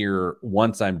fear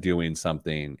once I'm doing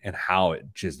something and how it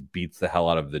just beats the hell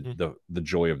out of the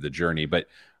joy of the journey. But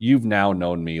you've now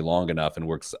known me long enough and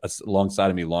works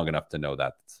alongside of me long enough to know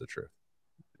that that's the truth.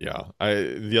 Yeah.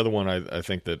 The other one I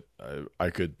think that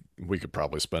we could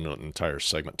probably spend an entire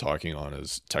segment talking on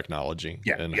is technology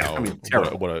and how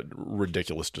what a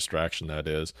ridiculous distraction that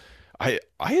is. I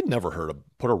had never heard of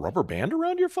put a rubber band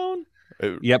around your phone.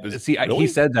 Yep. See, really? He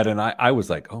said that, and I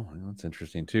was like, oh, that's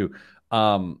interesting too.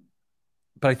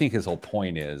 But I think his whole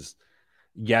point is,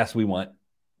 yes, we want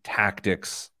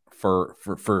tactics for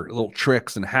little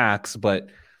tricks and hacks, but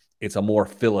it's a more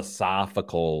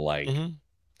philosophical, like,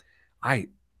 I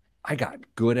got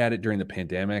good at it during the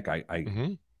pandemic.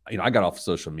 I got off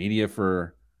social media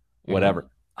for Mm-hmm. whatever.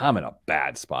 I'm in a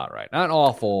bad spot right now. Not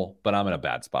awful, but I'm in a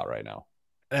bad spot right now.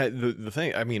 The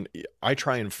thing, I mean, I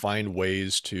try and find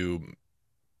ways to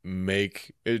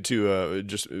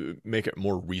just make it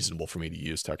more reasonable for me to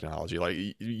use technology, like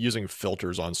using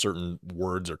filters on certain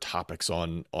words or topics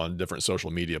on different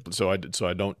social media, so I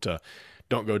don't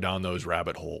go down those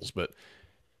rabbit holes. But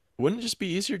wouldn't it just be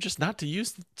easier just not to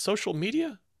use social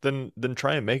media than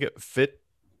try and make it fit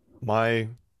my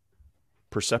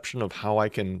perception of how I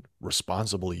can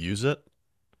responsibly use it?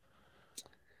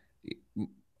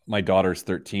 My daughter's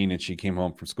 13 and she came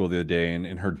home from school the other day, and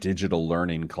in her digital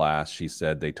learning class, she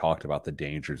said they talked about the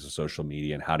dangers of social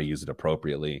media and how to use it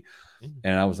appropriately. Mm.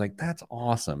 And I was like, that's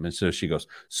awesome. And so she goes,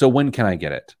 so when can I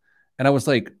get it? And I was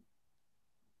like,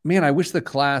 man, I wish the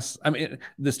class, I mean,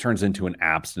 this turns into an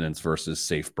abstinence versus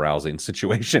safe browsing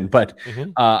situation. But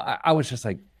Mm-hmm. I was just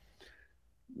like,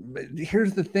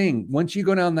 here's the thing. Once you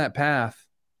go down that path,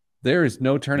 there is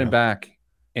no turning Yeah. back.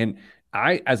 And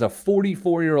I, as a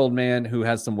 44-year-old man who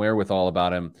has some wherewithal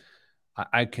about him,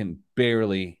 I can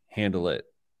barely handle it.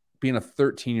 Being a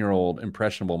 13-year-old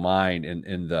impressionable mind,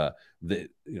 and the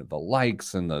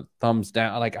likes and the thumbs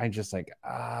down, like I just like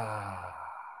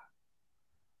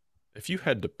If you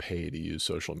had to pay to use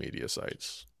social media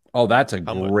sites, Oh, that's a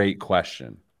how much great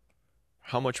question.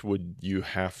 how much would you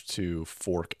have to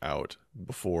fork out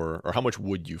before, or how much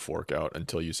would you fork out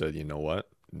until you said, you know what?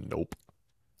 Nope.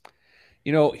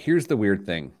 Here's the weird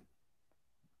thing.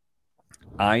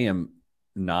 I am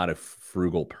not a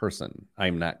frugal person.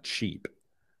 I'm not cheap,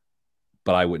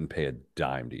 but I wouldn't pay a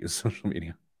dime to use social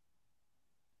media.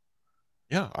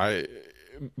 Yeah,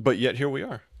 but yet here we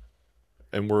are.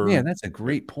 And we're, Man, that's a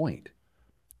great point.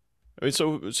 I mean,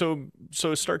 so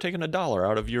start taking $1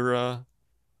 out of your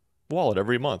wallet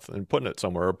every month and putting it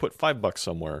somewhere, or put $5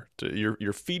 somewhere to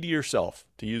your fee to yourself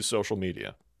to use social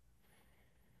media,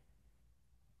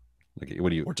 Like, what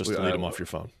do you? or just delete them off your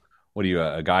phone. What are you?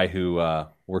 A guy who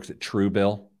works at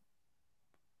Truebill?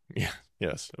 Yeah.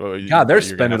 Yes. Well, God, they're you're gonna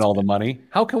spending have all to, the money.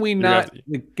 How can we you're gonna not have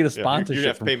to, get a yeah, you're sponsorship gonna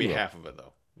have to from pay me Truebill? half of it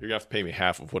though. You're gonna have to pay me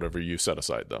half of whatever you set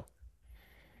aside though.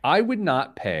 I would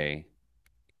not pay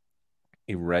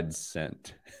a red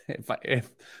cent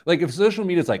if social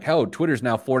media is like, oh, Twitter's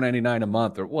now $4.99 a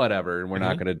month or whatever, and we're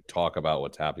not Mm-hmm. going to talk about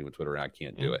what's happening with Twitter. I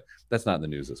can't do it. That's not in the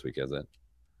news this week, is it?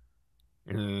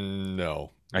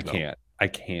 No, I no, can't. I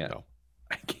can't. no.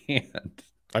 I can't.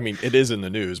 I mean, it is in the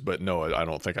news, but no, I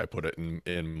don't think I put it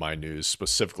in my news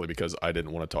specifically because I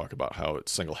didn't want to talk about how it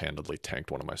single-handedly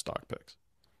tanked one of my stock picks.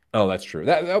 Oh, that's true.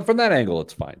 That from that angle,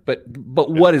 it's fine. But Yeah,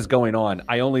 what is going on?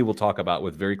 I only will talk about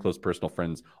with very close personal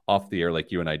friends off the air, like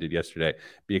you and I did yesterday,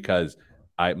 because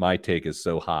my take is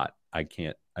so hot. I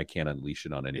can't unleash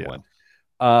it on yeah, anyone.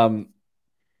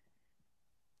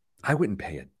 I wouldn't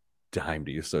pay a dime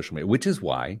to use social media, which is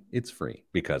why it's free,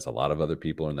 because a lot of other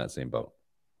people are in that same boat.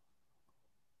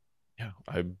 yeah.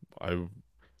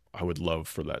 I would love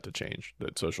for that to change.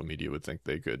 That social media would think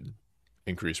they could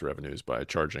increase revenues by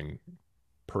charging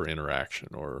per interaction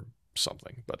or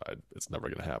something, but it's never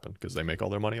going to happen because they make all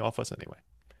their money off us anyway.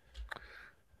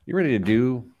 You ready to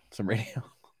do some radio?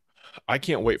 I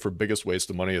can't wait for biggest waste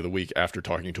of money of the week after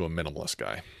talking to a minimalist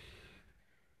guy.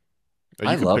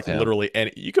 I love him.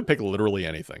 You could pick literally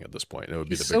anything at this point. It would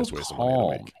be He's the biggest so waste of money of the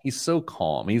calm. week. He's so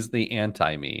calm. He's the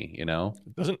anti-me,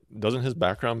 Doesn't his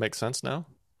background make sense now?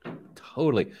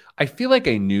 Totally. I feel like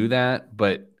I knew that,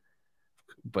 but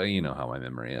you know how my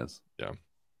memory is. Yeah.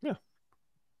 Yeah.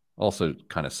 Also,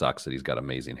 kind of sucks that he's got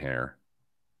amazing hair.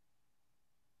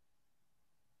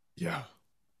 Yeah.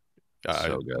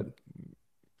 So good.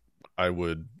 I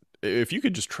would, if you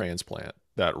could just transplant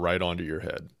that right onto your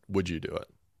head, would you do it?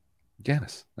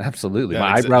 Yes, absolutely.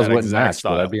 My eyebrows wouldn't match,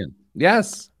 but I'd be in.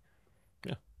 Yes.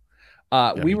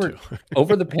 Yeah. We Me were too.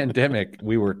 over the pandemic,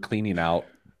 we were cleaning out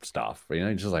stuff.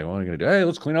 Just like, what are you going to do? Hey,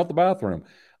 let's clean out the bathroom.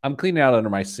 I'm cleaning out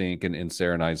under my sink in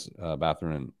Sarah and I's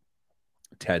bathroom, and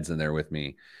Ted's in there with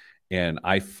me. And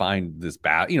I find this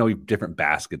different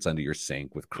baskets under your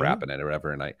sink with crap in it or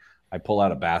whatever. And I pull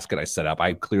out a basket I set up.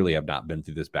 I clearly have not been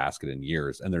through this basket in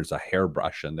years. And there's a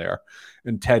hairbrush in there.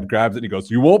 And Ted grabs it and he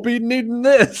goes, "You won't be needing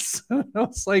this." I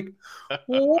was like,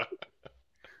 what?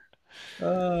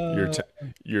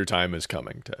 Your time is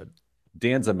coming, Ted.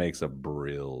 Danza makes a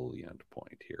brilliant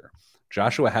point here.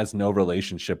 Joshua has no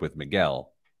relationship with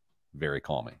Miguel. Very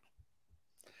calming.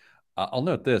 I'll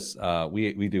note this.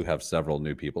 We do have several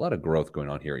new people. A lot of growth going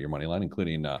on here at Your Money Line,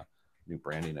 including new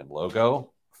branding and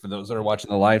logo. For those that are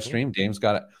watching the live stream, Dame's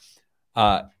got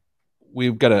it.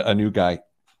 We've got a new guy,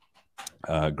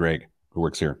 Greg, who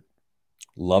works here.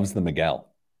 Loves the Miguel.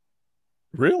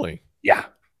 Really? Yeah.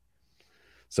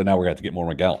 So now we're going to have to get more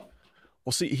Miguel.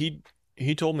 Well, see,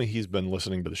 He told me he's been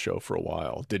listening to the show for a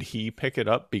while. Did he pick it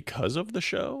up because of the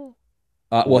show?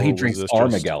 Well, he Or was drinks this our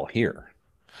just Miguel here,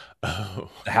 Oh.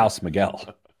 House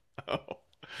Miguel. Oh.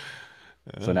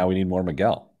 So now we need more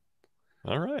Miguel.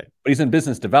 All right. But he's in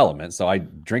business development, so I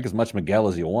drink as much Miguel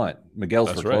as you want. Miguel's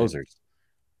That's for right. closers.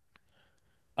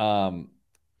 How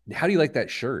do you like that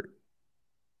shirt?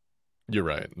 You're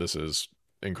right. This is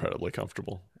incredibly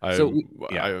comfortable. So,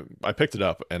 yeah. I picked it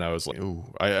up and I was like,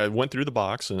 ooh. I went through the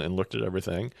box and looked at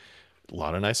everything. A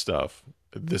lot of nice stuff.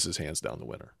 This is hands down the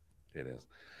winner. It is.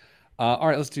 All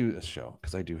right, let's do this show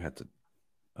because I do have to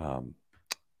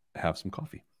have some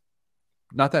coffee.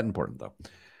 Not that important, though.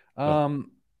 No.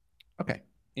 Okay.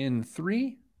 In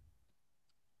 3,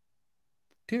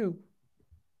 2,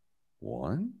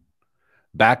 1.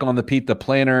 Back on the Pete the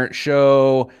Planner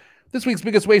Show. This week's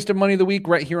biggest waste of money of the week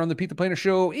right here on the Pete the Planner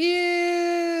Show is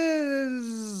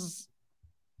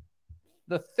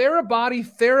the Therabody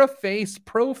TheraFace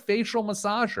Pro Facial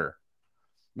Massager.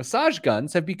 Massage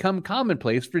guns have become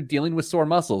commonplace for dealing with sore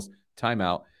muscles. Time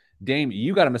out. Dame,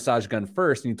 you got a massage gun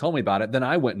first and you told me about it. Then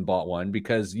I went and bought one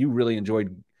because you really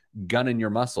enjoyed gunning your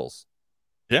muscles.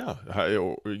 Yeah.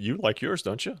 You like yours,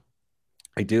 don't you?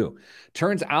 I do.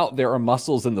 Turns out there are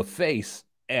muscles in the face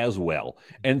as well.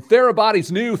 And Therabody's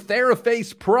new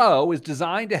TheraFace Pro is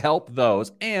designed to help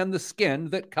those and the skin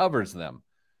that covers them.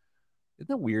 Isn't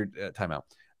that weird? Time out.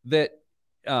 That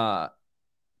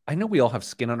I know we all have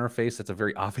skin on our face. That's a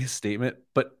very obvious statement.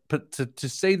 But to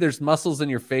say there's muscles in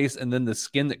your face and then the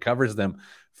skin that covers them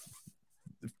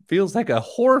feels like a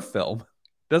horror film,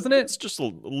 doesn't it? It's just a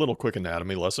little quick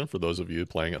anatomy lesson for those of you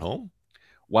playing at home.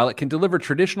 While it can deliver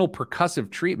traditional percussive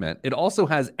treatment, it also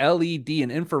has LED and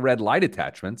infrared light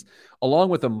attachments, along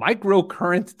with a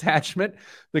microcurrent attachment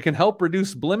that can help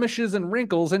reduce blemishes and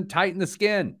wrinkles and tighten the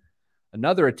skin.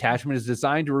 Another attachment is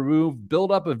designed to remove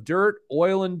buildup of dirt,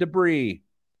 oil, and debris.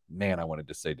 Man, I wanted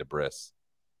to say debris.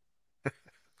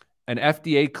 An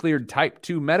FDA-cleared Type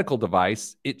 2 medical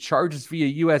device, it charges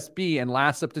via USB and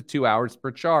lasts up to 2 hours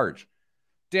per charge.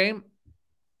 Dame,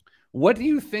 what do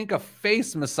you think a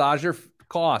face massager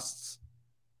costs?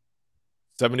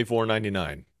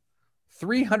 $74.99.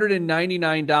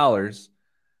 $399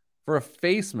 for a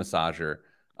face massager.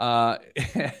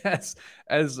 As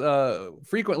a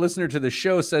frequent listener to the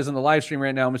show says in the live stream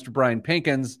right now, Mr. Brian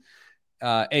Pinkins,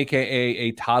 aka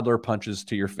a toddler punches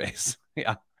to your face.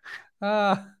 Yeah.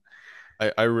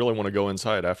 I really want to go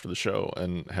inside after the show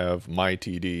and have my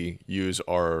TD use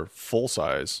our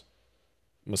full-size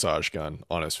massage gun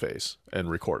on his face and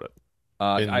record it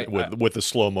with the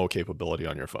slow-mo capability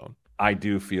on your phone. I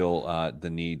do feel the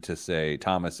need to say,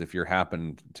 Thomas, if you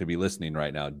happen to be listening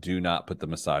right now, do not put the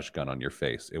massage gun on your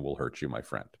face. It will hurt you, my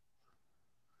friend.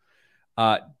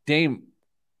 Dame,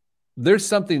 there's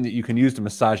something that you can use to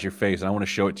massage your face, and I want to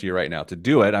show it to you right now. To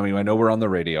do it, I mean, I know we're on the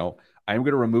radio. I am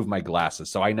going to remove my glasses,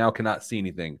 so I now cannot see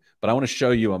anything. But I want to show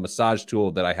you a massage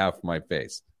tool that I have for my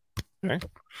face. Okay.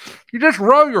 You just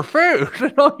rub your face.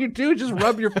 And all you do is just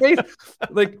rub your face.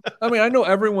 Like, I mean, I know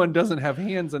everyone doesn't have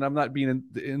hands, and I'm not being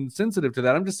insensitive to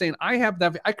that. I'm just saying I have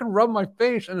that. I can rub my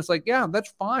face, and it's like, yeah,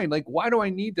 that's fine. Like, why do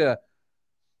I need to?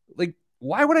 Like,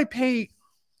 why would I pay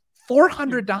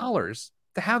 $400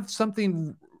 to have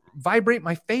something vibrate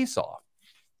my face off?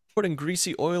 Putting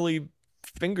greasy, oily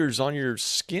fingers on your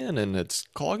skin, and it's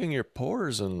clogging your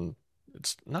pores, and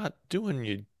it's not doing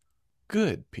you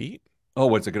good, Pete. Oh,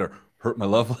 what's it going to hurt my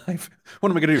love life? What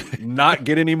am I going to do? Not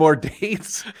get any more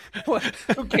dates?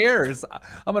 Who cares?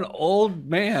 I'm an old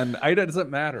man. It doesn't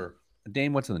matter.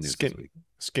 Dame, what's in the news this week?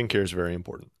 Skincare is very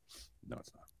important. No,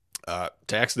 it's not.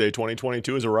 Tax Day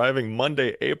 2022 is arriving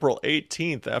Monday, April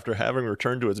 18th, after having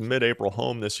returned to its mid-April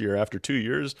home this year after 2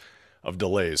 years of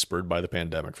delays spurred by the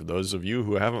pandemic. For those of you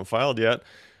who haven't filed yet,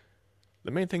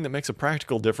 the main thing that makes a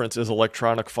practical difference is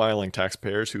electronic filing.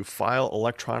 Taxpayers who file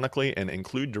electronically and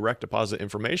include direct deposit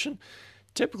information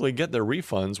typically get their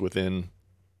refunds within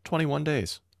 21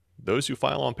 days. Those who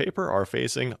file on paper are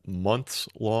facing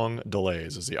months-long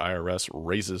delays as the IRS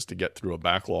races to get through a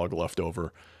backlog left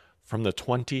over from the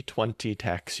 2020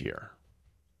 tax year.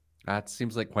 That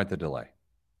seems like quite the delay.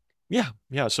 Yeah.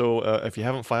 So if you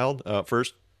haven't filed,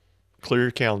 first, clear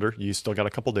your calendar. You still got a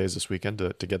couple days this weekend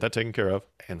to get that taken care of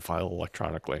and file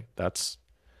electronically. That's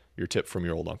your tip from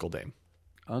your old Uncle Dame.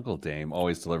 Uncle Dame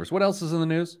always delivers. What else is in the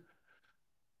news?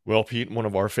 Well, Pete, one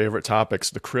of our favorite topics,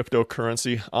 the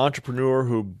cryptocurrency entrepreneur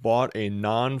who bought a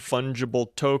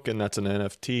non-fungible token, that's an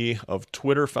NFT, of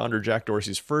Twitter founder Jack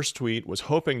Dorsey's first tweet was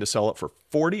hoping to sell it for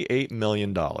 $48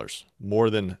 million, more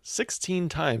than 16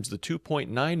 times the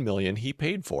 $2.9 million he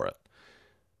paid for it.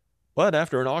 But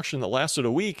after an auction that lasted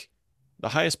a week, The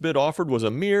highest bid offered was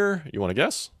a mere, you want to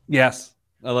guess? Yes.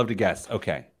 I love to guess.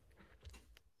 Okay.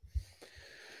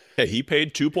 Hey, he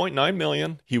paid 2.9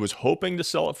 million. He was hoping to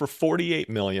sell it for 48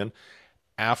 million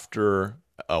after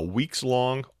a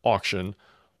weeks-long auction.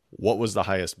 What was the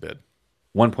highest bid?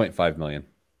 1.5 million.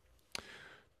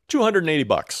 280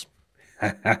 bucks.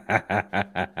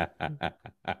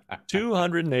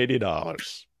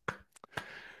 $280.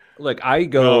 Look, I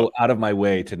go out of my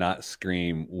way to not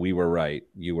scream, we were right,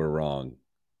 you were wrong.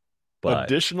 But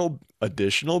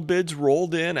additional bids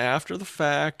rolled in after the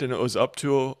fact, and it was up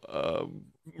to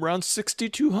around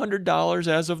 $6,200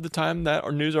 as of the time that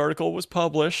our news article was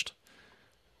published.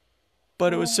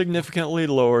 But it was significantly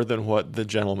lower than what the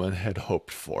gentleman had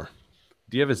hoped for.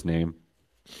 Do you have his name?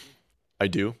 I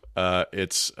do.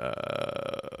 It's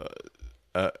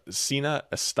Sina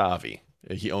Estavi.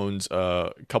 He owns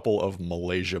a couple of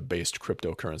Malaysia-based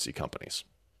cryptocurrency companies.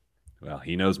 Well,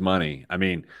 he knows money. I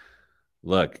mean,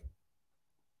 look,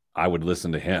 I would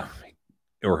listen to him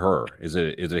or her. Is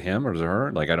it him or is it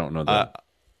her? Like, I don't know that.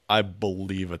 I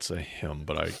believe it's a him,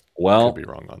 but I could be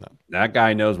wrong on that. That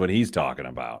guy knows what he's talking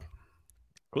about.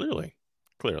 Clearly.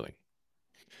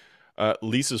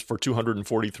 Leases for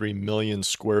 243 million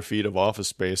square feet of office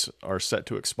space are set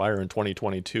to expire in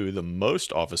 2022, the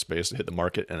most office space to hit the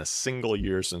market in a single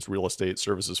year since real estate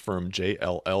services firm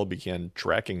JLL began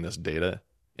tracking this data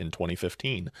in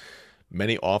 2015.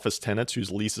 Many office tenants whose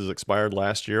leases expired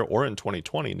last year or in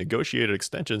 2020 negotiated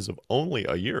extensions of only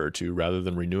a year or two rather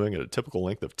than renewing at a typical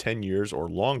length of 10 years or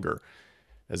longer,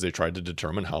 as they tried to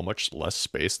determine how much less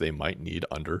space they might need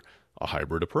under a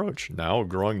hybrid approach. Now, a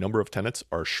growing number of tenants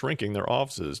are shrinking their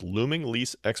offices. Looming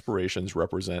lease expirations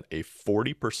represent a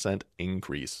 40%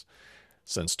 increase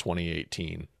since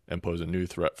 2018 and pose a new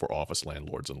threat for office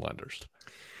landlords and lenders.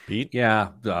 Pete?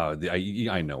 Yeah,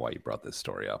 I know why you brought this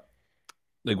story up.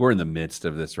 Like, we're in the midst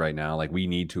of this right now. Like, we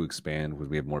need to expand because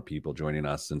we have more people joining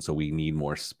us, and so we need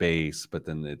more space, but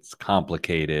then it's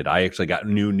complicated. I actually got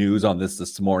new news on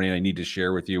this morning I need to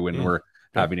share with you when we're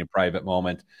having a private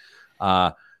moment.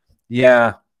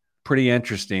 Yeah, pretty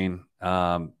interesting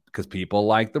because people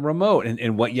like the remote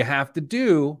and what you have to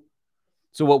do.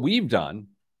 So what we've done,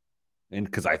 and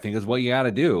because I think is what you got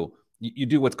to do, you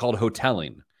do what's called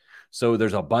hoteling. So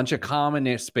there's a bunch of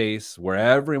common space where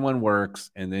everyone works,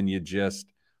 and then you just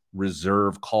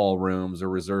reserve call rooms or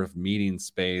reserve meeting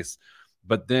space.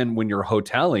 But then when you're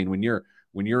hoteling, when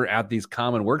you're at these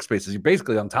common workspaces, you're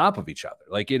basically on top of each other.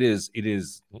 Like it is.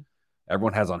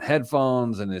 Everyone has on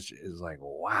headphones, and it's like,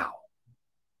 wow.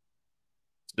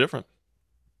 It's different.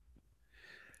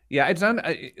 Yeah, it's on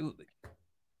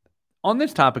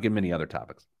this topic and many other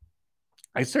topics.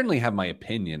 I certainly have my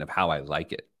opinion of how I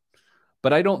like it,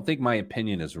 but I don't think my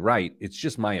opinion is right. It's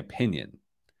just my opinion.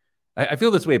 I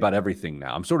feel this way about everything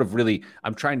now. I'm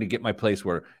trying to get my place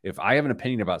where if I have an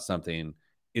opinion about something,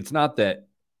 it's not that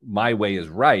my way is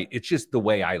right. It's just the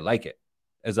way I like it,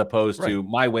 as opposed to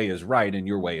my way is right and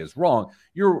your way is wrong.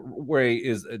 Your way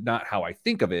is not how I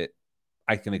think of it.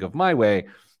 I can think of my way.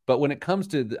 But when it comes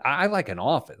to, I like an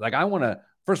office. Like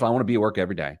first of all, I want to be at work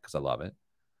every day because I love it.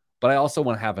 But I also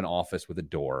want to have an office with a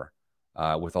door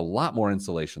with a lot more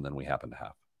insulation than we happen to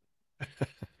have.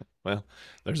 Well,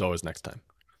 there's always next time.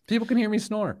 People can hear me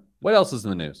snore. What else is in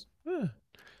the news?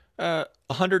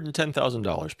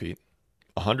 $110,000, Pete.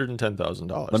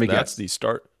 $110,000. Let me guess. The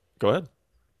start. Go ahead.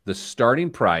 The starting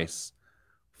price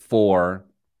for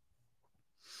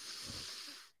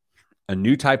a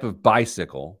new type of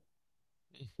bicycle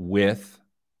with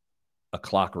a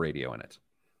clock radio in it.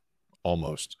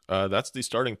 Almost. That's the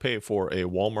starting pay for a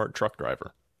Walmart truck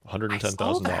driver.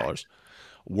 $110,000.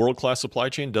 World-class supply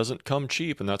chain doesn't come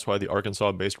cheap, and that's why the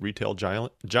Arkansas-based retail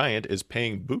giant is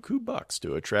paying buku bucks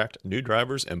to attract new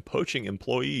drivers and poaching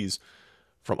employees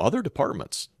from other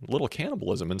departments. A little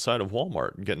cannibalism inside of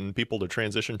Walmart, getting people to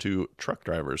transition to truck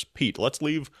drivers. Pete, let's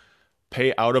leave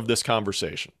pay out of this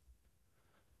conversation.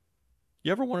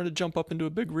 You ever wanted to jump up into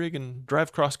a big rig and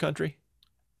drive cross-country?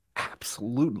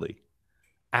 Absolutely.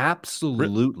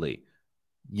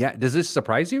 Yeah. Does this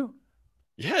surprise you?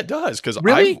 Yeah, it does. Because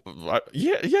really?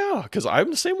 Because I'm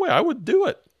the same way. I would do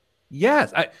it.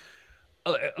 Yes.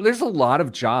 There's a lot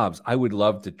of jobs I would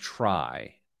love to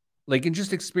try, like, and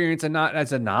just experience, and not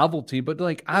as a novelty, but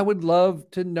like I would love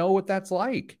to know what that's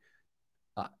like.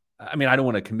 I mean, I don't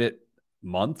want to commit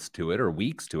months to it or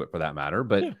weeks to it for that matter,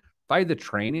 but if I had the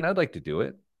training, I'd like to do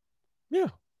it. Yeah,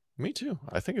 me too.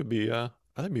 I think it'd be a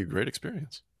great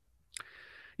experience.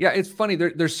 Yeah, it's funny.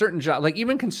 There's certain jobs, like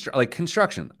even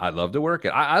construction. I love to work it.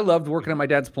 I loved working at my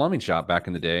dad's plumbing shop back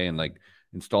in the day and like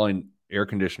installing air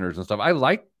conditioners and stuff. I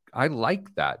like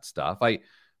that stuff.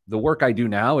 the work I do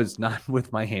now is not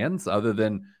with my hands, other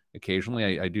than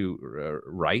occasionally I do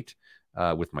write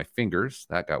with my fingers.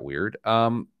 That got weird.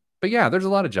 But yeah, there's a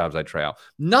lot of jobs I try out.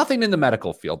 Nothing in the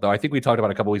medical field, though. I think we talked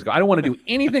about a couple weeks ago. I don't want to do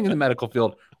anything in the medical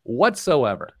field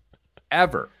whatsoever,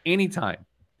 ever, anytime.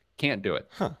 Can't do it.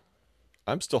 Huh.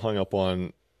 I'm still hung up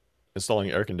on installing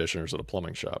air conditioners at a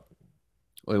plumbing shop.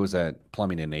 It was a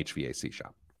plumbing and HVAC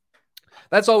shop.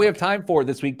 That's all we have time for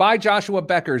this week. Buy Joshua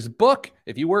Becker's book.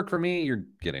 If you work for me, you're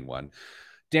getting one.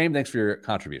 Dame, thanks for your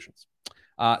contributions.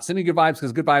 Sending good vibes,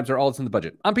 because good vibes are all that's in the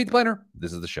budget. I'm Pete the Planner.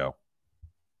 This is the show.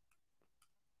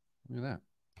 Look at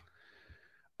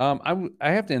that.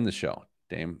 I have to end the show,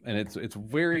 Dame, and it's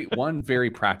one very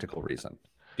practical reason.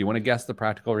 Do you want to guess the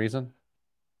practical reason?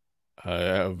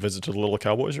 A visit to the little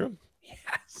Cowboys room?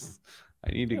 Yes.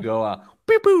 I need to go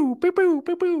beep boo, beep boo,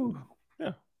 beep boo.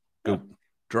 Yeah. Go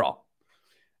draw.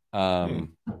 All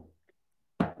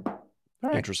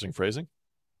right. Interesting phrasing.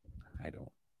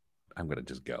 I'm gonna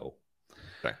just go.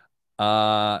 Okay.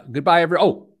 Goodbye,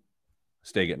 everyone.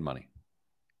 Stay getting money.